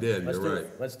that's probably one. did, Let's you're do-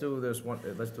 right. Let's do this one,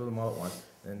 let's do them all at once.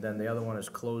 And then the other one is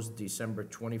closed December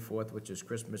 24th, which is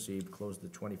Christmas Eve, closed the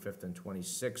 25th and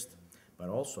 26th, but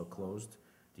also closed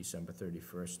December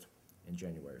 31st and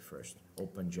January 1st,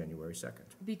 open January 2nd.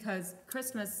 Because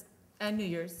Christmas and New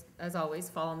Year's, as always,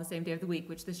 fall on the same day of the week,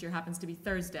 which this year happens to be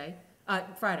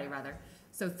Friday, rather.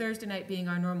 So Thursday night being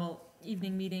our normal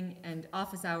evening meeting and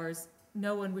office hours,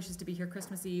 no one wishes to be here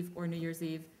Christmas Eve or New Year's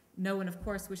Eve. No one, of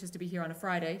course, wishes to be here on a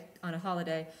Friday, on a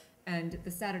holiday, and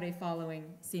the Saturday following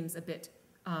seems a bit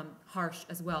harsh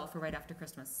as well for right after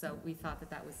Christmas, so we thought that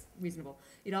that was reasonable.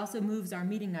 It also moves our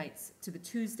meeting nights to the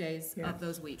Tuesdays Yeah. of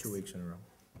those weeks. 2 weeks in a row.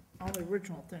 On the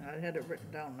original thing, I had it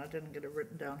written down, I didn't get it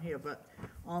written down here, but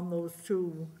on those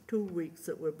two weeks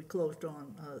that we'll be closed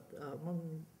on,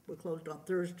 when we're closed on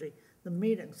Thursday, the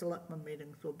meetings, selectmen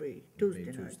meetings will be Tuesday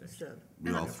night Tuesday. instead.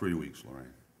 Be all 3 weeks,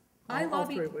 Lorraine. I All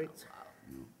lobbied, 3 weeks.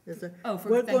 Is it? oh, for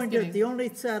We're going to, Thanksgiving. the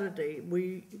only Saturday,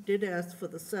 we did ask for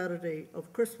the Saturday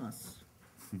of Christmas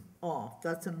off.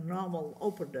 That's a normal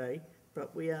open day,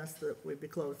 but we asked that we be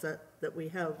closed, that we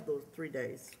have those 3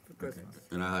 days for Christmas.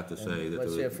 And I have to say And that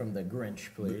let's hear there from the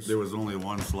Grinch, please. there was only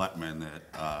one selectman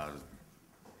that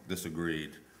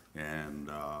disagreed, and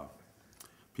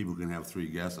people can have 3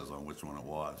 guesses on which one it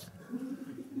was.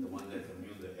 The one that's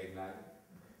immune to eggnog?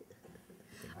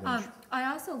 I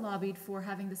also lobbied for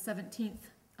having the 17th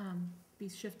be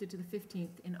shifted to the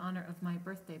 15th in honor of my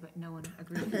birthday, but no one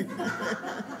agreed.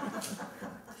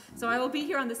 So I will be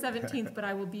here on the 17th, but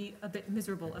I will be a bit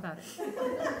miserable about it.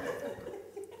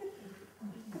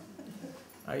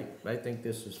 I think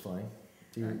this is fine.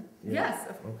 Do you? yeah?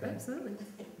 Yes, Okay. absolutely.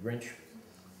 Grinch?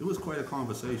 It was quite a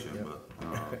conversation, but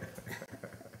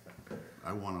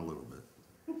I won a little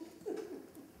bit.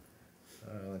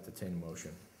 I'll entertain a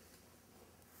motion.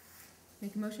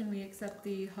 Make a motion, we accept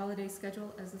the holiday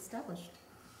schedule as established.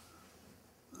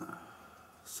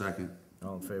 Second,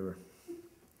 All in favor?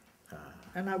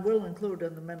 And I will include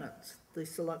in the minutes, the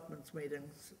selectmen's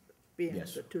meetings being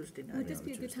Yes. the Tuesday Would night. this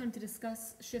be a good time to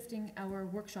discuss shifting our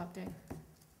workshop day?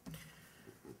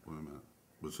 wait a minute.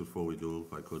 Just before we do,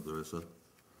 if I could, Larissa,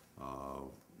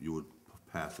 you would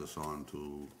pass this on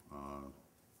to,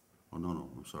 oh, no,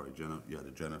 I'm sorry,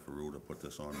 Jennifer Ruda put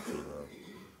this on to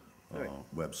the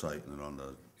website and on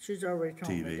She's already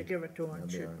told me TV. to give it to her and That'll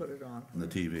be she'll on. put it on. the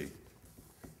TV,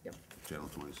 Yep. Channel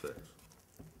 26.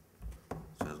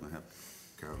 Says gonna have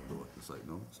Carol do it. It's like,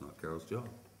 no, it's not Carol's job.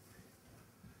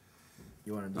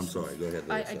 You want to? I'm sorry, go ahead,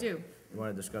 I Larissa. do, You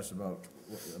want to discuss about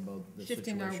the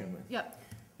shifting our, situation? with- yep,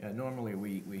 Yeah, normally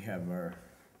we have our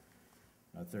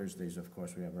Thursdays, of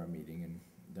course, we have our meeting, and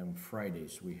then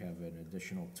Fridays, we have an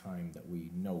additional time that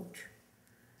we note,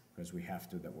 because we have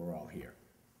to, that we're all here.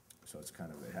 So it's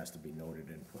kind of, it has to be noted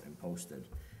and put and posted.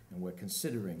 And we're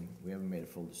considering, we haven't made a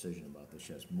full decision about this,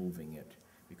 just moving it,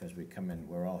 because we come in,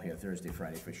 we're all here Thursday,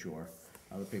 Friday for sure.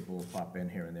 Other people will pop in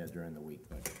here and there during the week,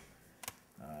 but,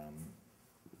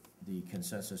 the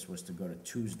consensus was to go to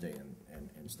Tuesday and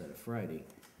instead of Friday.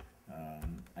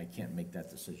 I can't make that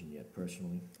decision yet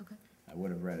personally. Okay. I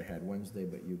would have rather had Wednesday,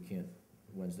 but you can't,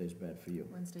 Wednesday's bad for you.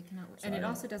 Wednesday cannot work. So And I it don't-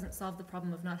 also doesn't solve the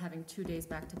problem of not having 2 days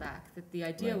back-to-back. That the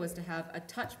idea Right. was to have a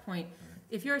touch point.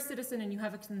 If you're a citizen and you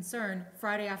have a concern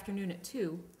Friday afternoon at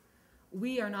 2,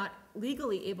 we are not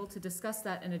legally able to discuss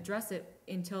that and address it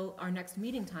until our next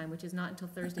meeting time, which is not until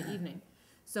Thursday evening.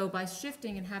 So by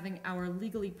shifting and having our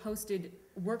legally posted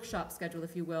workshop schedule,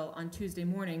 if you will, on Tuesday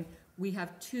morning, we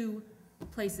have 2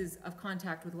 places of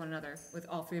contact with one another, with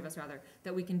all 3 of us rather,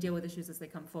 that we can deal with issues as they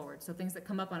come forward. So things that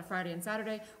come up on a Friday and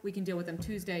Saturday, we can deal with them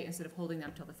Tuesday instead of holding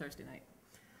them till the Thursday night.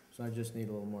 So I just need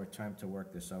a little more time to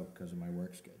work this out because of my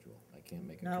work schedule. I can't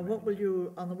make a Now, commitment. what will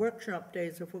you, on the workshop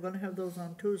days, if we're gonna have those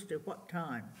on Tuesday, what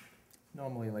time?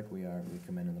 Normally, like we are, we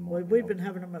come in the Well, morning. we've been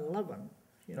having them at 11,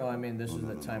 you No, I know. mean, this is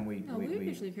the time we No, we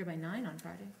usually appear by 9 on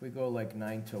Friday. we go like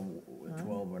 9 to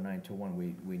 12 or 9 to 1.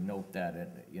 We note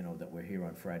that, you know, that we're here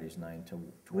on Fridays 9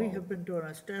 to 12. We have been doing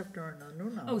our staff during the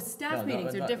noon hour. Oh, staff No,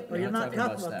 meetings are not- different. Well, you're I'm not talking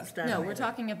talking about about the staff. staff No, we're meeting.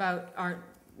 talking about our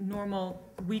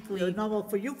normal It's weekly, normal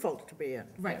for you folks to be in.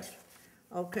 right,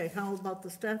 Okay, how about the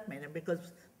staff meeting?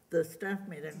 Because the staff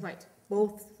meeting, right.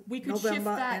 both We could shift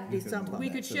November that- and December. We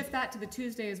could shift that to the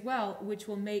Tuesday as well, which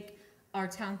will make our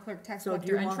town clerk, tax So do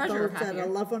collector, you and want treasurer those at happier.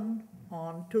 11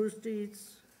 on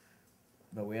Tuesdays?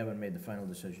 But we haven't made the final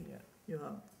decision yet. You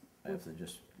have, I have to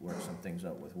just work some things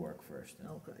out with work first. and-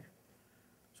 okay.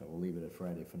 So we'll leave it at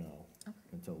Friday for now, Okay.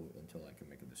 until I can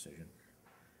make a decision.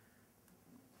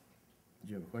 Did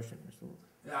you have a question, Mr. Wu?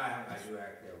 Yeah, I do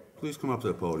actually. Please come up to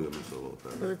the podium, Mr.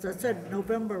 Lopez. But as I said,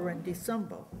 November and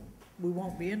December, we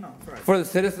won't be in on Friday. For the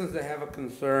citizens that have a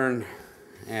concern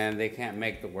and they can't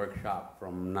make the workshop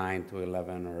from 9 to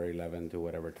 11 or 11 to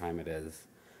whatever time it is,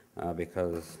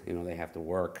 because, you know, they have to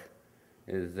work,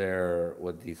 is there,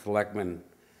 would the selectmen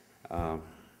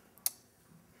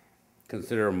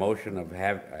consider a motion of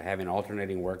having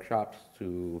alternating workshops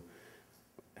to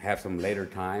have some later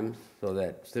times so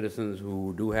that citizens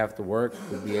who do have to work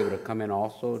would be able to come in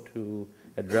also to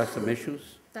address some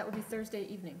issues That would be Thursday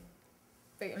evening.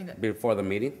 I mean, before the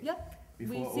meeting? yep, we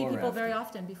Before see or people after? very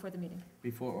often before the meeting.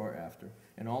 Before or after.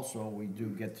 And also, we do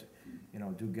get,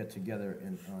 together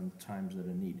on times that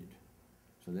are needed.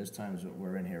 So there's times that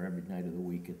we're in here every night of the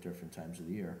week at different times of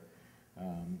the year.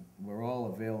 We're all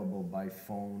available by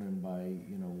phone and by,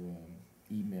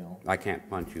 email. I can't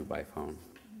punch you by phone.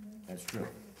 That's true.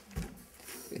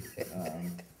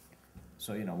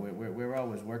 So, we're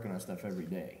always working on stuff every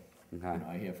day. Okay.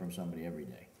 I hear from somebody every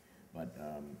day. But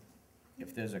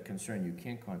if there's a concern, you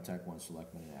can't contact one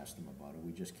selectman and ask them about it.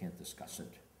 We just can't discuss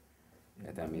it.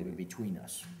 At that meeting. Between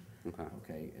us, Okay.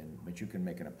 okay? But you can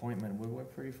make an appointment. We're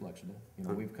pretty flexible.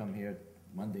 We've come here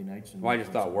Monday nights and. Well, I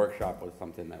just thought workshop was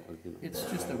something that was, It's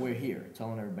just that we're here,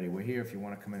 telling everybody, we're here. If you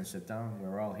want to come in and sit down,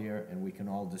 we're all here, and we can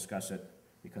all discuss it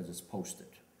because it's posted.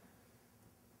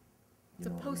 It's a You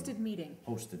know what I mean? posted meeting.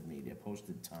 Posted media,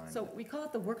 posted time. So we call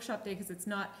it the workshop day because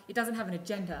it doesn't have an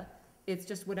agenda. It's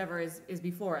just whatever is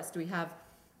before us. Do we have,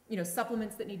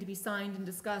 supplements that need to be signed and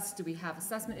discussed? Do we have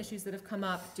assessment issues that have come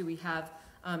up? Do we have,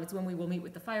 it's when we will meet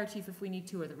with the fire chief if we need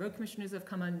to, or the road commissioners have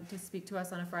come on to speak to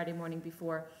us on a Friday morning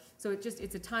before. So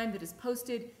it's a time that is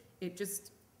posted. It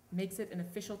just makes it an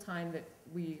official time that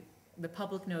the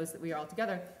public knows that we are all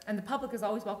together. And the public is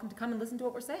always welcome to come and listen to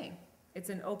what we're saying. It's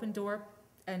an open door.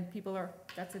 And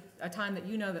that's a time that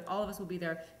that all of us will be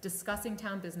there discussing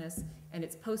town business, and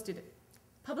it's posted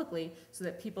publicly so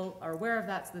that people are aware of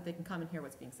that, so that they can come and hear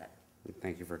what's being said.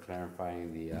 thank you for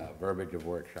clarifying the verbiage of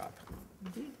workshop.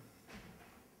 Indeed.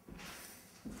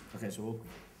 Okay, so we'll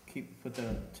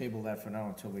table that for now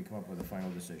until we come up with a final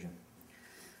decision.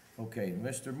 Okay,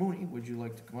 Mr. Mooney, would you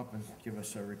like to come up and give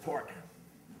us a report?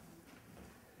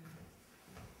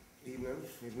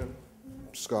 Evening.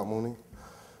 Scott Mooney.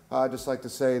 I'd just like to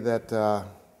say that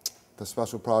the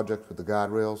special project with the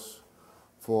guardrails,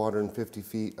 450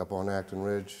 feet up on Acton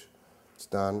Ridge, it's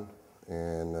done,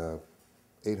 and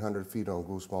 800 feet on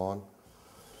Goose Pond.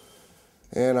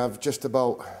 And I've just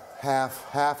about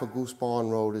half of Goose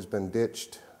Pond Road has been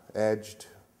ditched, edged,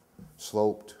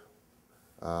 sloped,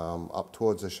 up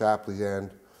towards the Shapley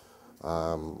end.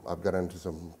 I've got into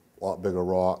some lot bigger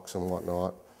rocks and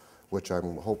whatnot, which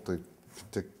I'm hoping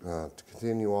to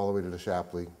continue all the way to the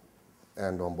Shapley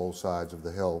end on both sides of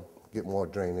the hill, get more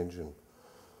drainage and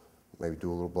maybe do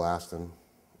a little blasting.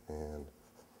 And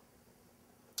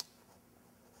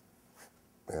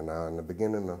And in the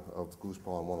beginning of Goose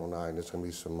Pond 109, there's going to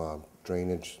be some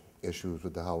drainage issues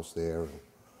with the house there.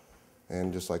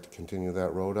 And just like to continue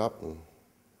that road up. And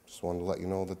just wanted to let you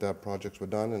know that that projects were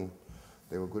done and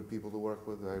they were good people to work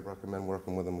with. I recommend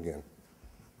working with them again.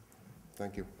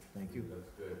 Thank you. Thank you.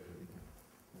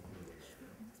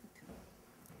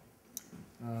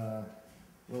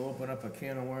 We'll open up a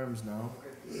can of worms now.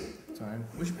 Time.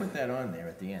 We should put that on there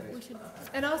at the end. We should,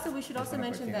 and also, we should also Open up a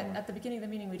mention can that of- at the beginning of the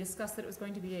meeting, we discussed that it was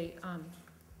going to be a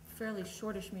fairly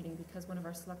shortish meeting because one of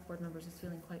our select board members is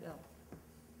feeling quite ill.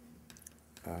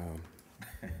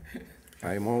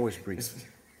 I am always brief. Just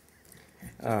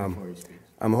before you speak.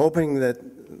 I'm hoping that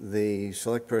the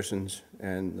select persons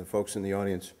and the folks in the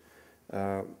audience,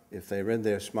 if they read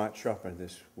their Smart Shopper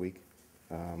this week,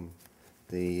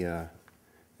 the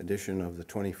edition of the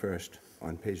 21st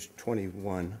on page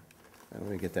 21, let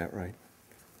me get that right,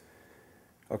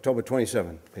 October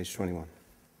 27, page 21.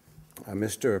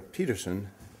 Mr. Peterson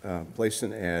placed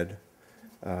an ad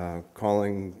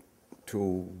calling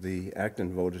to the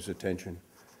Acton voters' attention.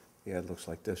 The ad looks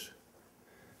like this.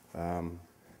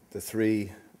 The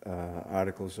three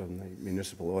articles of the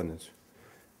municipal ordinance.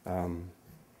 I'm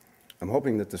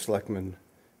hoping that the selectmen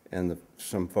and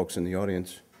some folks in the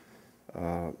audience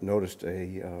noticed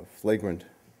a flagrant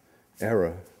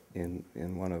error in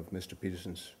one of Mr.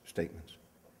 Peterson's statements.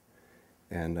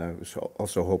 And I was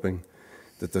also hoping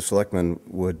that the selectmen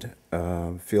would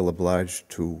feel obliged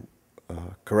to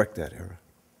correct that error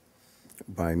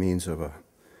by means of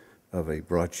a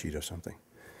broadsheet or something.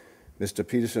 Mr.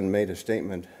 Peterson made a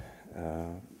statement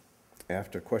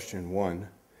after question 1,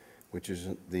 which is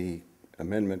the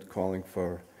amendment calling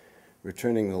for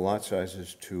returning the lot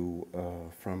sizes to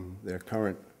from their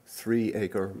current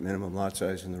 3-acre minimum lot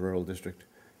size in the rural district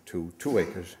to 2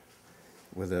 acres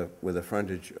with a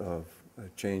frontage of a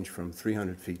change from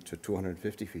 300 feet to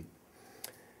 250 feet.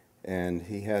 And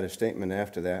he had a statement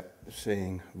after that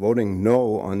saying, voting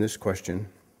no on this question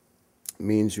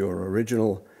means your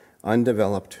original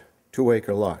undeveloped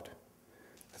 2-acre lot.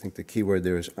 I think the key word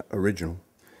there is original,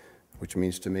 which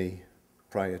means to me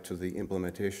prior to the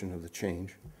implementation of the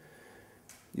change.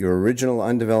 Your original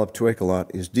undeveloped 2-acre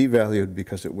lot is devalued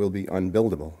because it will be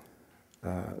unbuildable.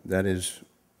 That is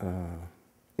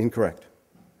incorrect,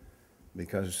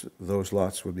 because those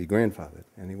lots would be grandfathered.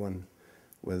 Anyone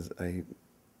with a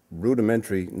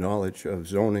rudimentary knowledge of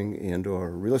zoning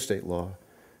and/or real estate law,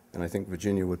 and I think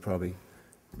Virginia would probably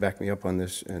back me up on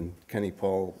this, and Kenny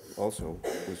Paul also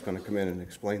was going to come in and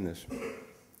explain this,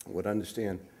 would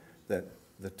understand that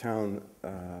the town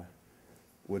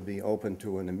would be open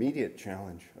to an immediate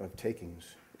challenge of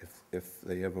takings if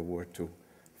they ever were to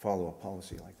follow a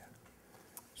policy like that.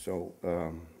 So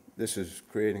this is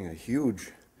creating a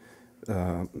huge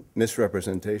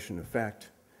misrepresentation of fact,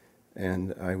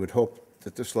 and I would hope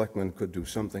that the selectmen could do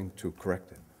something to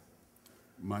correct it.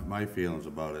 My feelings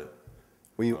about it,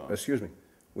 Were you, excuse me,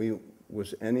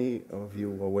 was any of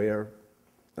you aware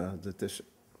that this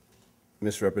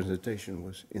misrepresentation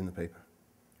was in the paper?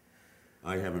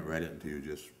 I haven't read it until you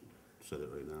just said it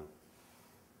right now.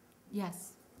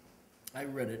 Yes. I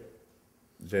read it,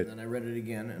 That and then I read it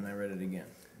again, and I read it again,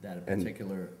 that And-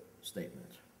 particular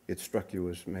statement. it struck you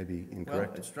as maybe Well,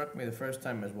 incorrect? it struck me the first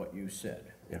time as what you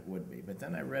said Yeah. it would be, but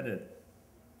then I read it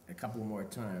a couple more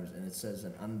times, and it says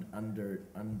an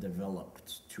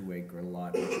undeveloped 2-acre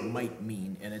lot, which might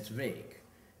mean, and it's vague,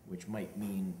 which might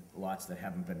mean lots that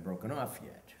haven't been broken off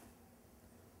yet,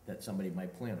 that somebody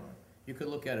might plan on. You could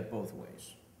look at it both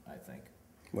ways, I think.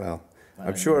 Well, But I'm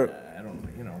I mean, sure, I don't,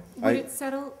 you know,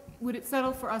 Would it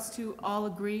settle for us to all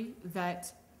agree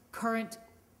that current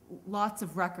lots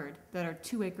of record, that are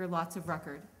 2-acre lots of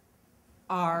record,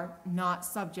 are not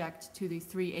subject to the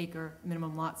 3-acre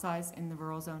minimum lot size in the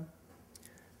rural zone?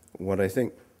 what I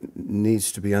think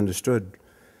needs to be understood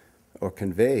or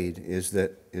conveyed is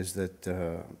that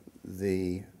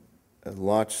the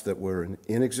lots that were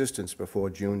in existence before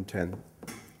June 10,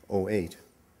 '08,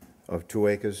 of 2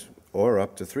 acres or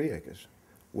up to 3 acres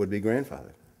would be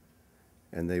grandfathered.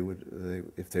 And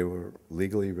if they were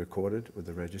legally recorded with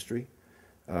the registry,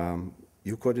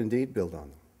 you could indeed build on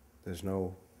them. There's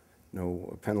no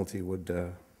penalty would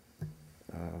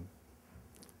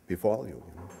befall you,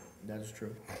 you know. that is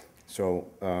true. So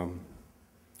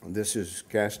this is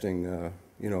casting,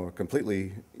 a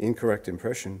completely incorrect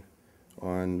impression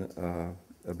on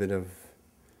a bit of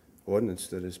ordinance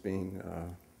that is being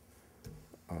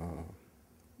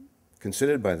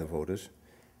considered by the voters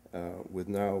with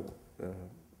now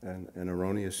an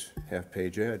erroneous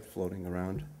half-page ad floating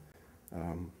around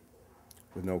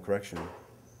with no correction.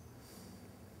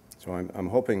 So I'm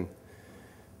hoping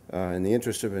In the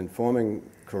interest of informing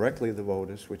correctly the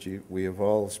voters, which we have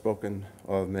all spoken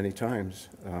of many times,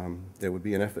 there would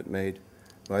be an effort made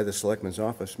by the Selectmen's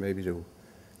office maybe to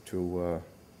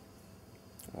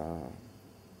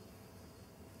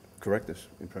correct this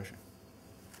impression.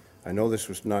 I know this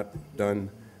was not done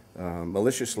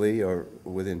maliciously or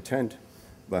with intent,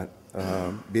 but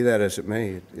be that as it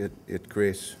may, it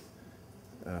creates,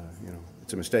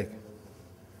 it's a mistake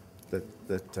that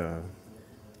a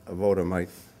voter might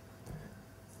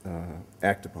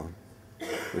act upon,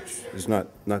 which is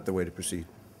not the way to proceed.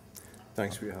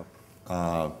 Thanks for your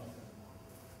help.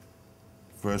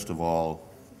 First of all,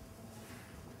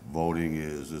 voting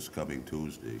is this coming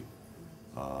Tuesday.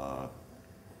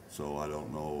 So I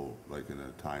don't know, like in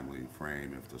a timely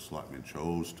frame, if the selectmen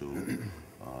chose to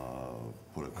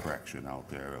put a correction out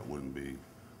there, it wouldn't be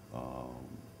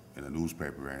in a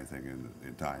newspaper or anything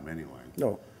in time anyway.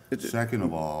 No. Second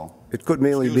of all... It could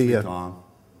merely be... Excuse me, Tom.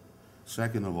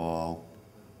 Second of all,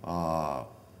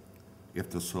 if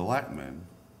the selectmen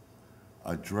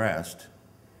addressed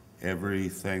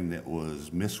everything that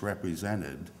was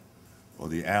misrepresented or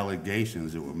the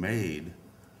allegations that were made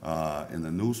in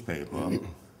the newspaper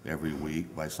every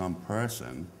week by some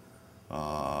person,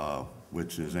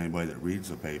 which is anybody that reads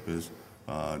the papers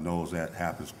knows that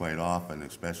happens quite often,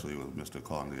 especially with Mr.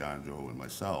 Condiandro and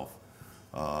myself.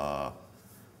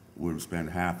 We would spend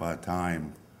half our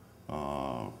time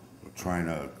trying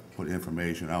to put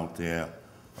information out there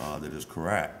that is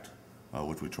correct,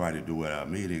 which we try to do at our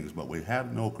meetings, but we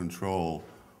have no control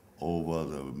over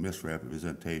the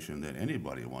misrepresentation that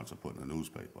anybody wants to put in the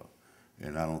newspaper.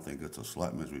 And I don't think it's a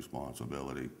selectman's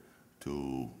responsibility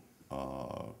to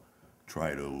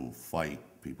try to fight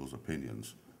people's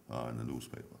opinions in the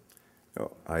newspaper.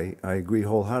 Oh, I agree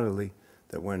wholeheartedly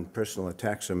that when personal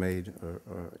attacks are made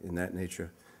or in that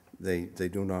nature, they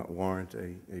do not warrant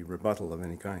a rebuttal of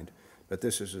any kind. But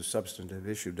this is a substantive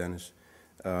issue, Dennis,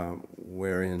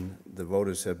 wherein the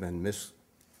voters have been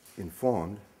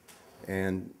misinformed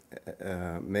and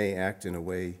may act in a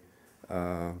way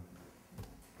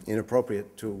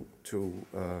inappropriate to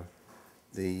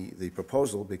the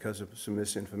proposal because of some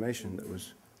misinformation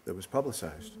that was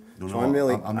publicized. No, So I'm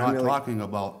not merely talking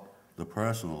about the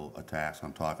personal attacks.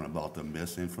 I'm talking about the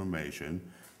misinformation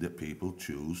that people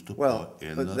choose to Well, put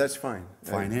in but the that's fine.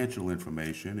 financial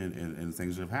information and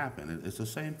things that have happened. It's the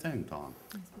same thing, Tom.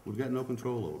 We've got no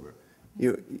control over it.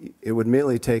 It would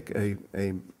merely take a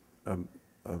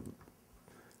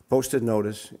posted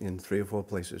notice in 3 or 4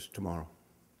 places tomorrow.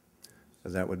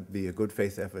 That would be a good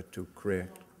faith effort to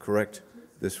correct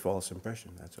this false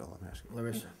impression. That's all I'm asking.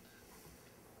 Larissa?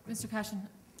 Mr. Cashin,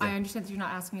 I understand that you're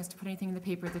not asking us to put anything in the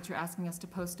paper, that you're asking us to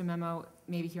post a memo,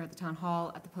 maybe here at the town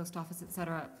hall, at the post office, et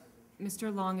cetera.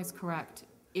 Mr. Long is correct.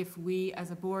 If we,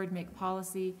 as a board, make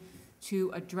policy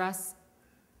to address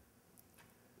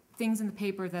things in the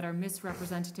paper that are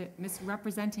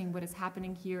misrepresenting what is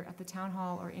happening here at the town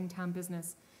hall or in town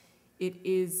business, it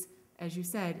is, as you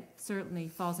said, certainly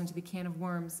falls into the can of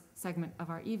worms segment of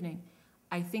our evening.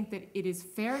 I think that it is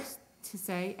fair to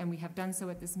say, and we have done so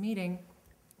at this meeting,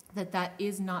 that that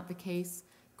is not the case.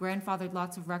 Grandfathered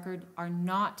lots of record are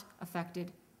not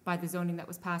affected by the zoning that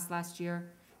was passed last year.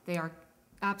 They are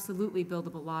absolutely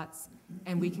buildable lots,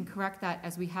 and we can correct that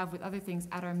as we have with other things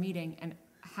at our meeting, and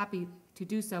happy to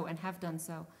do so and have done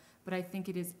so. But I think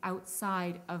it is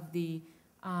outside of the,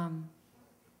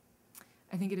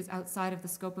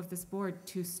 scope of this board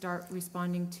to start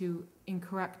responding to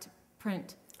incorrect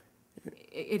print.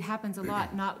 It happens a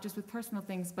lot, not just with personal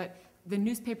things, but the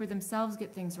newspaper themselves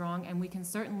get things wrong, and we can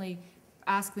certainly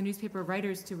ask the newspaper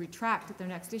writers to retract at their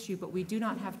next issue, but we do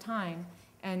not have time.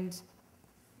 And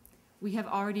we have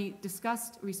already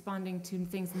discussed responding to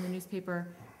things in the newspaper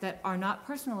that are not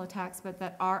personal attacks, but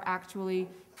that are actually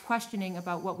questioning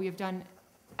about what we have done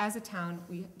as a town.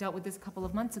 We dealt with this a couple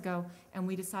of months ago, and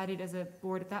we decided as a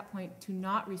board at that point to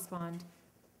not respond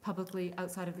publicly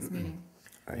outside of this meeting.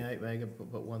 May I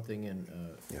put one thing in?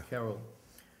 Yeah. Carol,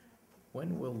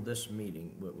 when will this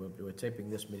meeting, we're taping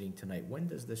this meeting tonight, when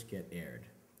does this get aired?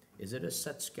 Is it a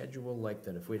set schedule like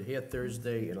that? If we're here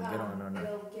Thursday, it'll get on a...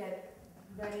 It'll get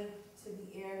ready to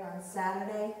be aired on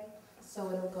Saturday, so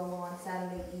it'll go on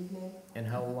Saturday evening. And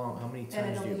how long, how many And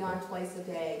times do it'll you... be on twice a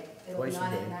day. It'll be Twice a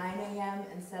on day. at 9 AM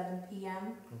and 7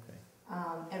 PM, Okay.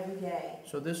 every day.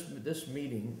 So this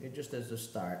meeting, it just as a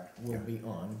start, will Yeah. be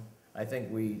on. I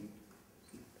think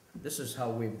this is how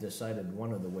we've decided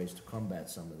one of the ways to combat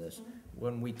some of this.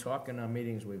 When we talk in our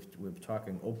meetings, we're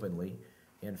talking openly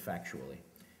and factually.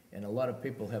 And a lot of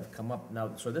people have come up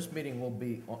now, so this meeting will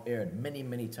be aired many,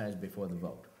 many times before the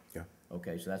vote. Yeah.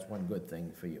 Okay, so that's one good thing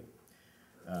for you.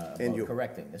 And about you.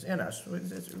 correcting this, and us, And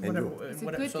you. It's a whatever, good so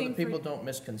that thing for people you. don't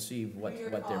misconceive what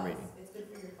they're reading. It's good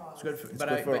for your cause. It's good for, It's but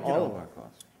good for you all of know, our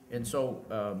costs. and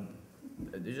so,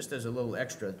 just as a little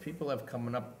extra, people have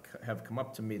come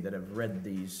up to me that have read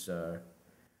these,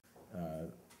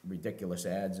 ridiculous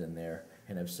ads in there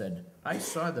and have said, I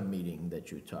saw the meeting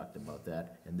that you talked about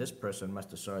that, and this person must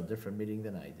have saw a different meeting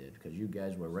than I did, because you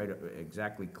guys were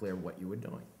exactly clear what you were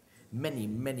doing. Many,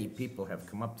 many people have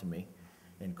come up to me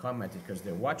and commented, because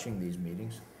they're watching these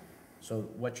meetings. So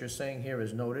what you're saying here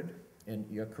is noted, and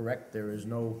you're correct, there is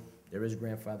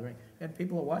grandfathering, and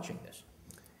people are watching this.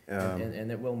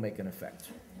 And it will make an effect.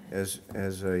 As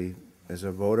a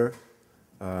voter,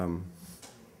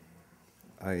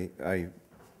 I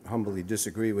humbly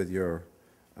disagree with your,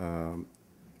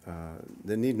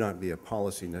 there need not be a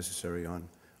policy necessary on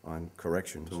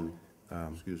corrections. Tony,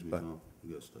 excuse me, but- Tom,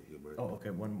 you gotta stop your break. Oh, okay,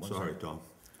 one Sorry, second. Tom.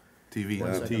 TV,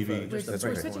 One second, TV. just a That's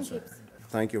break, okay. one second.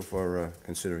 Thank you for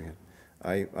considering it.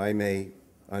 I may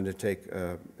undertake,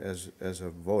 as a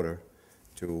voter,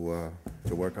 to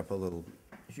work up a little.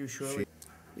 You surely,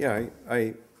 Yeah,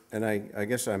 I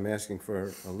guess I'm asking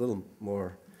for a little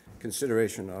more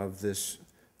consideration of this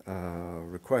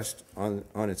request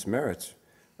on its merits.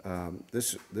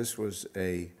 This was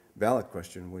a ballot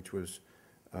question which was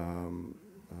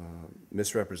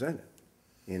misrepresented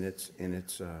in its.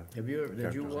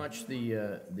 did you watch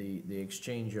the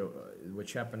exchange,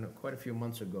 which happened quite a few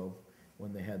months ago,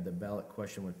 when they had the ballot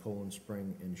question with Poland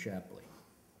Spring and Shapley?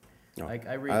 No.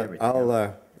 I read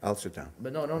everything. I'll sit down.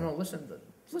 But no, listen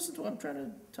to what I'm trying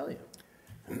to tell you.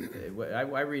 I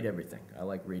read everything. I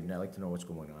like reading. I like to know what's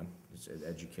going on. It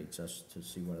educates us to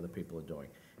see what other people are doing.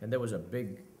 And there was a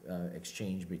big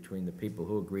exchange between the people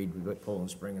who agreed with Poland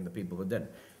Spring and the people who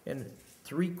didn't. And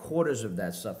 3/4 of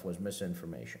that stuff was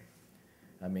misinformation.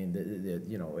 I mean,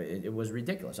 it was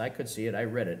ridiculous. I could see it. I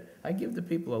read it. I give the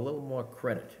people a little more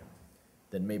credit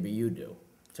than maybe you do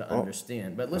to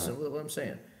understand. But listen, what I'm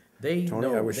saying. They Tony,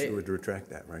 know. I wish you would retract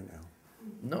that right now.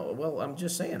 No, well, I'm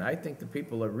just saying, I think the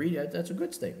people are reading, that's a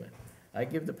good statement. I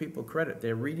give the people credit.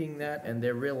 They're reading that and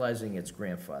they're realizing it's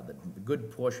grandfathered, a good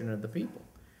portion of the people.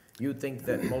 You think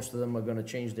that most of them are gonna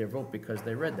change their vote because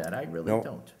they read that. I really No,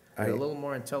 don't. They're a little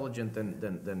more intelligent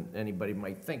than anybody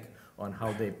might think on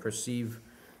how they perceive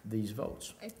these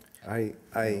votes. I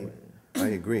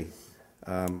agree.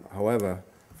 However,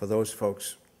 for those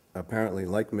folks, apparently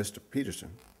like Mr. Peterson,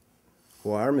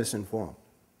 who are misinformed,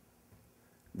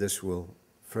 this will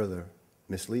further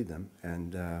mislead them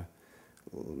and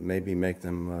maybe make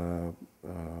them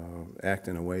act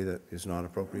in a way that is not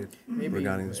appropriate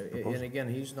regarding this proposal. And again,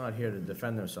 he's not here to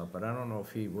defend himself, but I don't know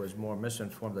if he was more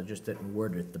misinformed or just didn't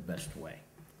word it the best way.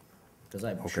 Because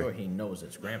I'm sure he knows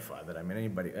it's grandfathered. I mean,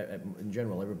 anybody, in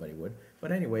general, everybody would.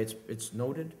 But anyway, it's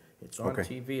noted, it's on Okay.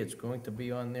 TV, it's going to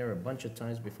be on there a bunch of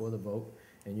times before the vote,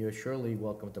 and you're surely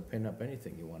welcome to pin up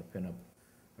anything you want to pin up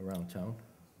around town,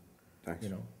 Thanks. you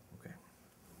know, okay.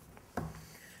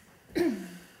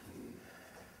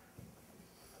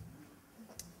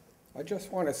 I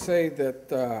just want to say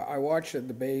that I watched the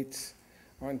debates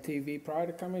on TV prior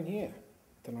to coming here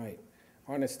tonight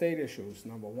on the state issues,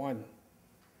 number one,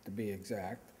 to be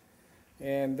exact.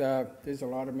 And there's a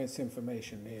lot of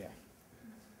misinformation there.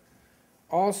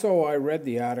 Also, I read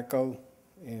the article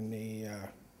in the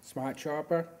Smart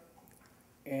Shopper,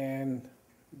 and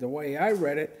the way I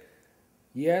read it,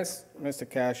 yes, Mr.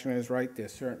 Cashner is right,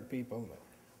 there's certain people,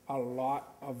 a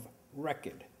lot of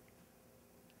record.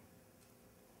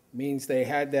 Means they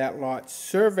had that lot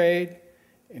surveyed,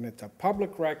 and it's a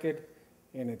public record,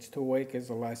 and it's 2 acres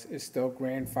or less, it's still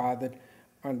grandfathered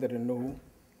under the new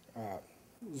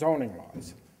zoning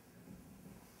laws.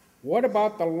 What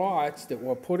about the lots that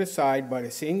were put aside by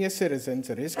the senior citizens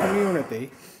of this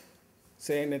community,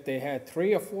 saying that they had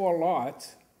 3 or 4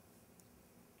 lots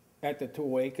at the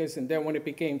 2 acres, and then when it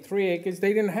became 3 acres,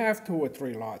 they didn't have 2 or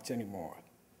 3 lots anymore.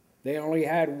 They only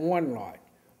had 1 lot.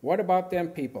 What about them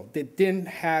people that didn't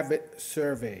have it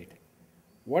surveyed?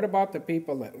 What about the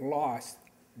people that lost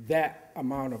that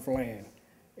amount of land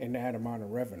and that amount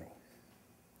of revenue?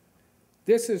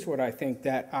 This is what I think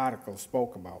that article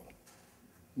spoke about,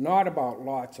 not about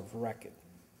lots of record.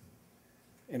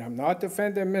 And I'm not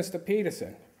defending Mr.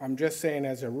 Peterson. I'm just saying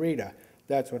as a reader,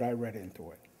 that's what I read into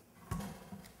it.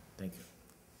 Thank you.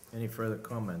 Any further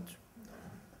comments?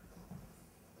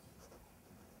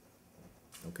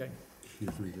 Okay.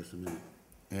 Excuse me just a minute.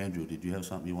 Andrew, did you have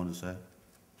something you wanted to say?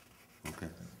 Okay.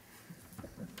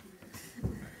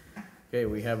 Okay,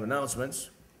 we have announcements.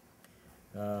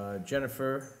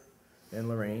 Jennifer and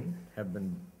Lorraine have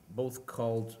been both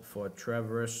called for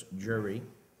Traverse jury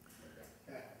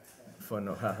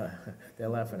they're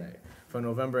laughing at you. For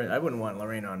November, I wouldn't want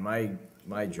Lorraine on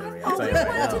my jury, I'll Oh, tell we you right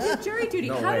wanted now. to do jury duty.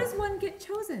 No How way. does one get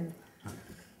chosen?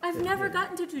 I've never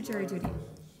gotten to do jury duty.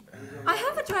 I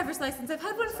have a driver's license. I've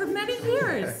had one for many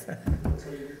years.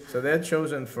 So they're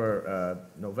chosen for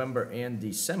November and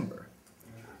December.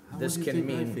 This would you can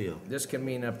think I mean, feel? this can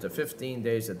mean up to 15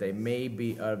 days that they may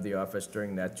be out of the office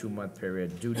during that 2-month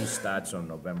period. Duty starts on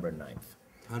November 9th.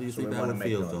 How do you So think we that wanna would make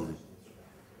feel, note. Tony?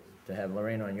 To have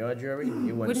Lorraine on your jury, you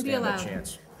wouldn't Wouldn't be stand a allowed.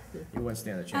 chance. You wouldn't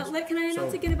stand a chance. Can I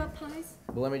announce So- again about pies?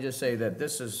 Well, let me just say that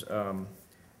this is,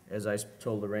 as I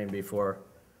told Lorraine before,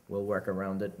 we'll work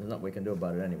around it. There's nothing we can do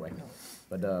about it anyway.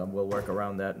 But we'll work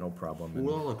around that, no problem. And-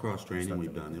 Well, all across training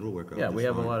we've done, it'll work out Yeah, we just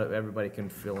have a fine. lot of, everybody can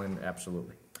fill in,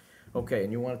 absolutely. Okay,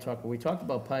 and you want to talk, we talked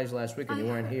about pies last week and you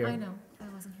weren't here. I know, I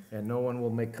wasn't here. And no one will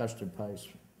make custard pies,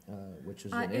 which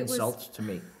is an It was- insult to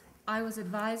me. I was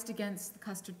advised against the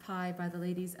custard pie by the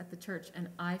ladies at the church, and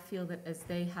I feel that as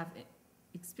they have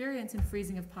experience in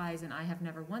freezing of pies, and I have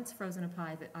never once frozen a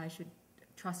pie, that I should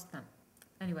trust them.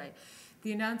 Anyway,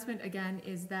 the announcement again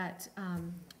is that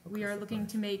we are looking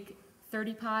to make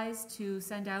 30 pies to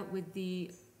send out with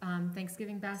the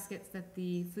Thanksgiving baskets that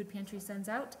the food pantry sends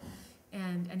out.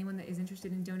 And anyone that is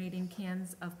interested in donating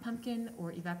cans of pumpkin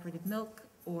or evaporated milk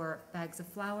or bags of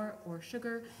flour or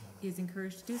sugar is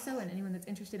encouraged to do so. And anyone that's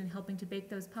interested in helping to bake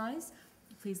those pies,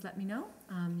 please let me know.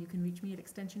 You can reach me at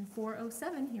extension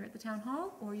 407 here at the town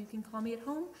hall, or you can call me at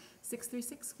home,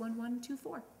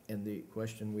 636-1124. And the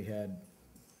question we had,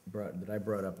 that I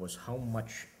brought up was how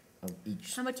much of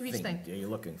each How much of each thing? are you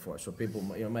looking for? So people,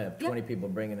 you might have Yep. 20 people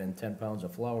bringing in 10 pounds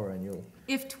of flour and you'll,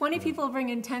 If 20 people bring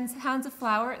in 10 pounds of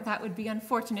flour, that would be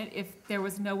unfortunate if there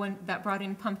was no one that brought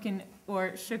in pumpkin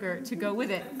or sugar to go with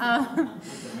it.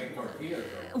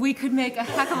 We could make a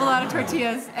heck of a lot of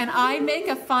tortillas, and I make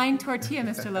a fine tortilla,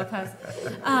 Mr. Lopez.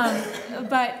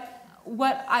 But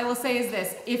what I will say is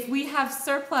this: if we have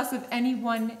surplus of any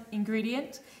one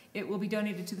ingredient, it will be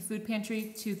donated to the food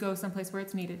pantry to go someplace where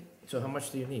it's needed. so how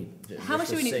much do you need? How much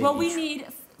do we need? Well, we need,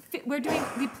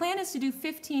 the plan is to do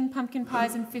 15 pumpkin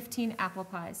pies and 15 apple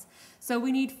pies. So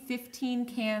we need 15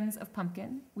 cans of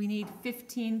pumpkin. We need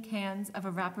 15 cans of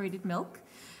evaporated milk.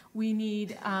 We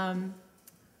need,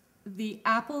 the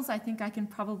apples, I think I can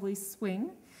probably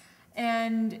swing.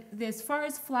 And as far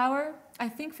as flour, I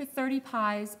think for 30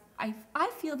 pies, I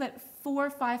feel that 4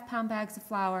 5-pound bags of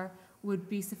flour would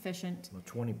be sufficient. Well,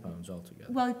 20 pounds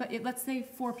altogether. Well, but let's say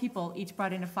 4 people each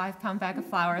brought in a 5-pound bag of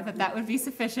flour, that would be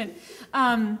sufficient.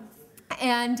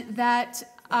 And that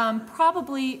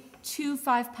probably 2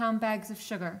 5-pound bags of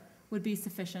sugar would be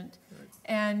sufficient.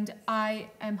 And I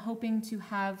am hoping to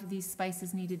have these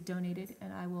spices needed donated,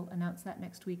 and I will announce that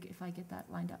next week if I get that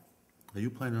lined up. Are you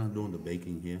planning on doing the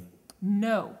baking here?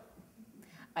 No.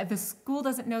 The school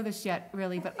doesn't know this yet,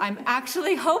 really, but I'm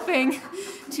actually hoping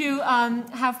to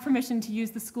have permission to use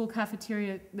the school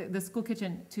cafeteria, the school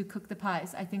kitchen, to cook the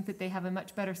pies. I think that they have a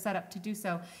much better setup to do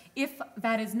so. If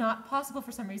that is not possible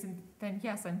for some reason, then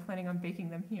yes, I'm planning on baking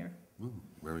them here. Oh,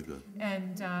 very good.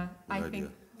 And I Good think idea.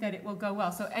 that it will go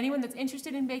well. So anyone that's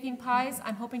interested in baking pies,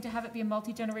 I'm hoping to have it be a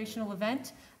multi-generational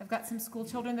event. I've got some school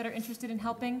children that are interested in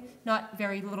helping, not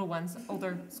very little ones,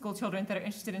 older school children that are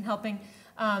interested in helping,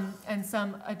 and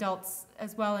some adults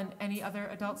as well, and any other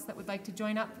adults that would like to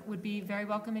join up would be very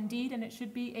welcome indeed, and it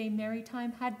should be a merry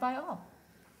time had by all.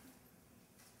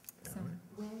 So,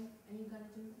 when are you gonna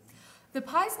do this? The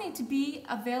pies need to be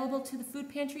available to the food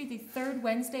pantry the 3rd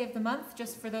Wednesday of the month.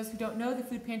 Just for those who don't know, the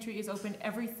food pantry is open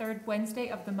every 3rd Wednesday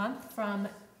of the month from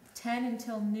 10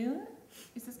 until noon.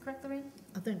 Is this correct, Lorraine?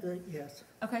 I think that, yes.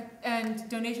 Okay, and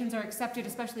donations are accepted,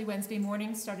 especially Wednesday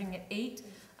mornings, starting at 8.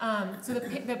 So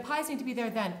the pies need to be there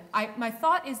then. My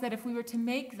thought is that if we were to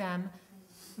make them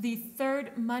the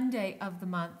 3rd Monday of the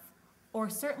month, or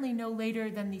certainly no later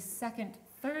than the 2nd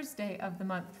Thursday of the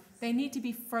month, they need to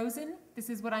be frozen. This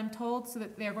is what I'm told, so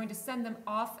that they're going to send them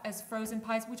off as frozen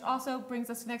pies, which also brings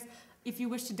us to next. If you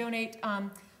wish to donate,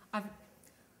 I'm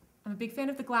a big fan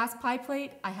of the glass pie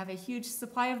plate. I have a huge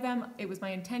supply of them. It was my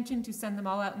intention to send them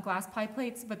all out in glass pie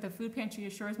plates, but the food pantry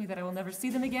assures me that I will never see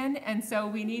them again, and so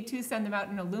we need to send them out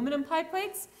in aluminum pie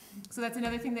plates. So that's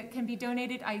another thing that can be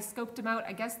donated. I scoped them out.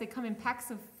 I guess they come in packs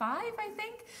of 5, I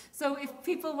think. So if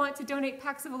people want to donate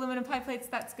packs of aluminum pie plates,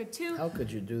 that's good too. How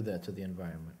could you do that to the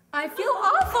environment? I feel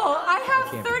awful. I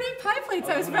have can't- 30 pie plates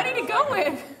I was ready to go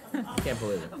with. I can't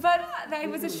believe it. But I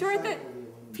was assured that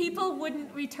people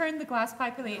wouldn't return the glass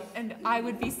pie plate, and I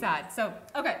would be sad. So,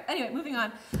 okay, anyway, moving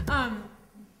on.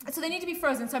 So they need to be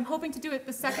frozen, so I'm hoping to do it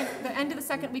the end of the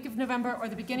 2nd week of November or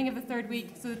the beginning of the 3rd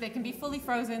week, so that they can be fully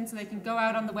frozen, so they can go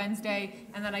out on the Wednesday,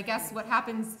 and then I guess what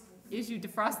happens is you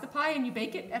defrost the pie and you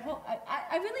bake it at home.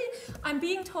 I'm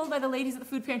being told by the ladies at the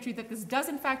food pantry that this does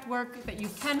in fact work, that you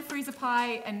can freeze a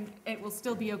pie and it will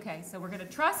still be okay. So we're gonna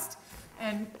trust,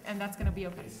 and that's gonna be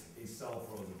okay. They sell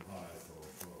frozen pies,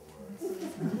 so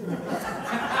it works.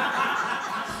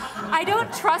 I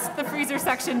don't trust the freezer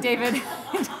section, David.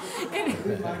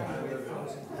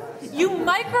 You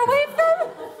microwave them?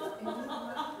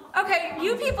 Okay,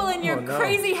 you people in your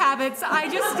crazy habits,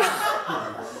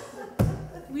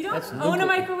 we don't own a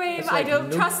microwave, I don't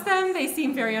trust them, they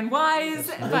seem very unwise,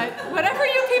 but whatever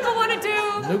you people want to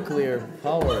do. Nuclear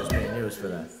power is being used for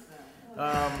that.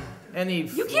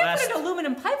 You can't put an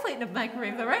aluminum pie plate in a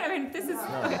microwave though, right? I mean, this is,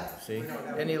 okay. See,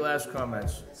 any last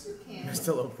comments?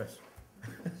 Mr. Lopez.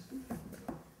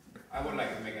 I would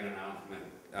like to make an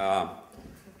announcement.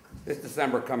 This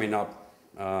December coming up,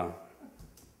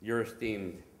 your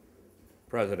esteemed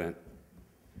president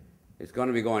is going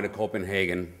to be going to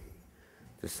Copenhagen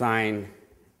to sign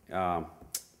a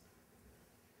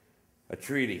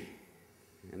treaty.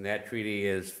 And that treaty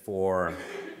is for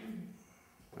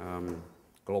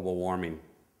global warming,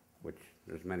 which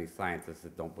there's many scientists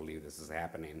that don't believe this is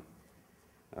happening.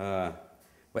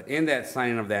 But in that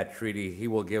signing of that treaty, he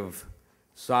will give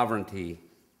sovereignty,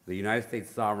 the United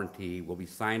States sovereignty will be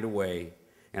signed away,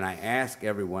 and I ask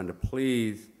everyone to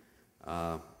please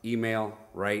email,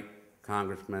 write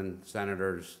congressmen,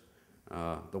 senators,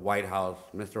 the White House,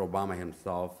 Mr. Obama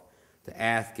himself, to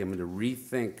ask him to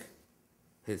rethink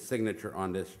his signature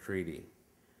on this treaty.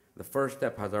 The first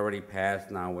step has already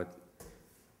passed now with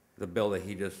the bill that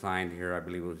he just signed here, I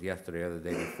believe it was yesterday or the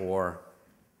day before,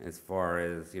 as far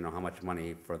as, how much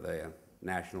money for the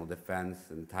national defense,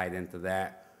 and tied into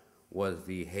that was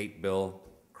the hate bill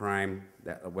crime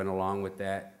that went along with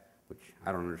that, which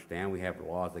I don't understand. We have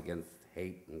laws against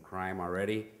hate and crime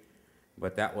already,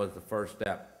 but that was the first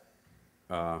step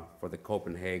for the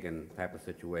Copenhagen type of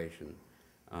situation.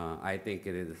 I think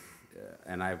it is,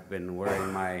 and I've been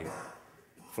wearing my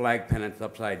flag pennants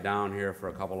upside down here for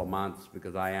a couple of months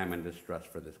because I am in distress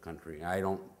for this country. I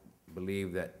don't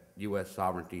believe that U.S.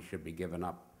 sovereignty should be given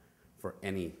up for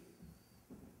any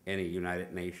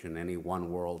United Nation, any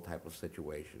one world type of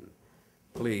situation.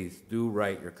 Please do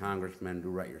write your congressmen, do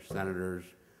write your senators,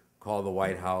 call the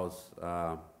White House,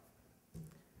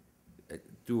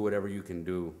 do whatever you can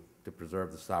do to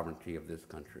preserve the sovereignty of this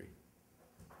country.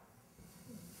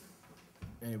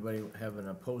 Anybody have an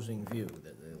opposing view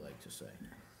that they like to say?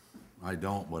 I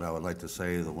don't, but I would like to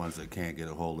say the ones that can't get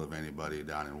a hold of anybody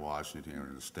down in Washington or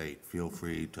in the state, feel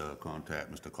free to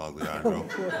contact Mr. Cogliandro.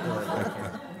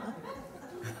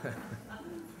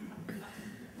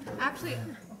 Actually,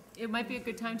 it might be a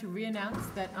good time to re-announce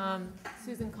that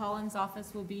Susan Collins'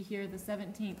 office will be here the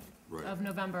 17th of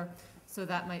November, so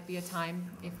that might be a time,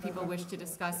 if people wish to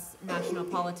discuss national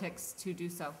politics, to do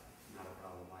so. Not a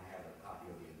problem. I have a copy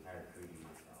of the entire treaty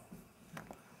myself.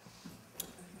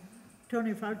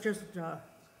 Tony, if I just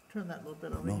turn that little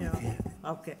bit over here.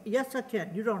 Okay, yes, I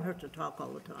can. You don't have to talk all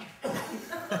the time.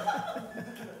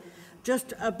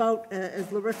 Just about,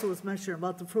 as Larissa was mentioning,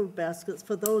 about the food baskets,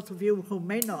 for those of you who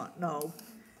may not know,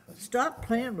 stop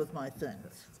playing with my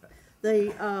things.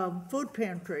 The food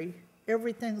pantry,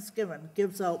 every Thanksgiving,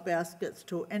 gives out baskets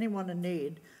to anyone in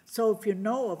need. So if you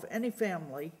know of any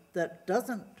family that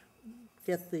doesn't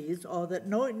get these or that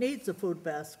needs a food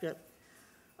basket,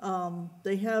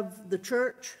 the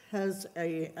church has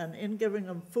an in-giving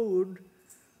of food,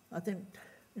 I think,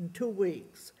 in 2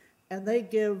 weeks, and they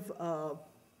give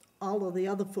all of the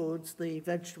other foods, the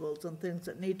vegetables and things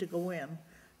that need to go in,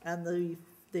 and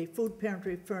the food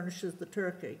pantry furnishes the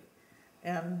turkey.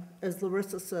 And as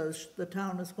Larissa says, the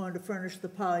town is going to furnish the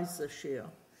pies this year.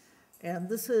 And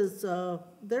this is,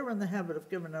 they're in the habit of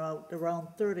giving out around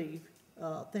 30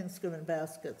 Thanksgiving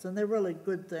baskets, and they're really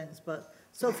good things. But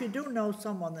so if you do know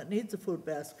someone that needs a food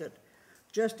basket,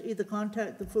 just either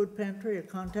contact the food pantry or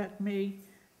contact me,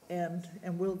 and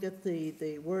we'll get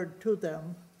the word to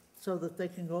them so that they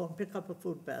can go and pick up a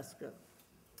food basket.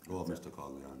 Or Mr.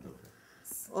 Cogliandro.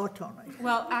 Or Tony.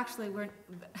 Well, actually,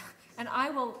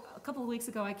 a couple of weeks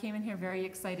ago, I came in here very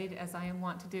excited, as I am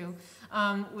wont to do,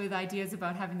 with ideas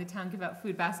about having the town give out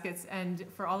food baskets. And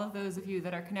for all of those of you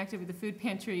that are connected with the food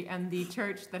pantry and the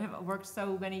church that have worked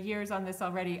so many years on this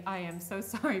already, I am so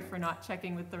sorry for not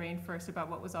checking with Lorraine first about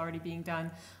what was already being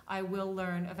done. I will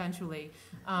learn eventually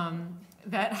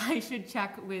that I should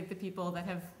check with the people that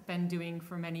have been doing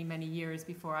for many, many years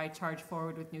before I charge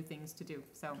forward with new things to do.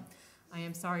 So I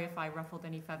am sorry if I ruffled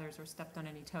any feathers or stepped on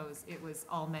any toes. It was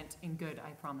all meant in good,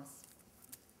 I promise.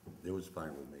 It was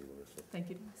fine with me, Larissa. Thank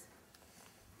you, Dennis.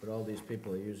 But all these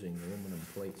people are using aluminum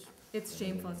plates It's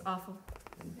shameful, it's awful.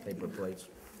 and paper plates.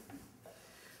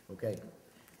 Okay.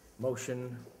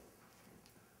 Motion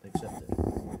accepted.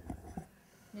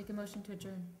 Make a motion to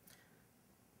adjourn.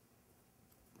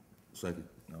 Second.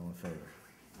 All in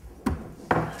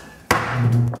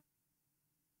favor?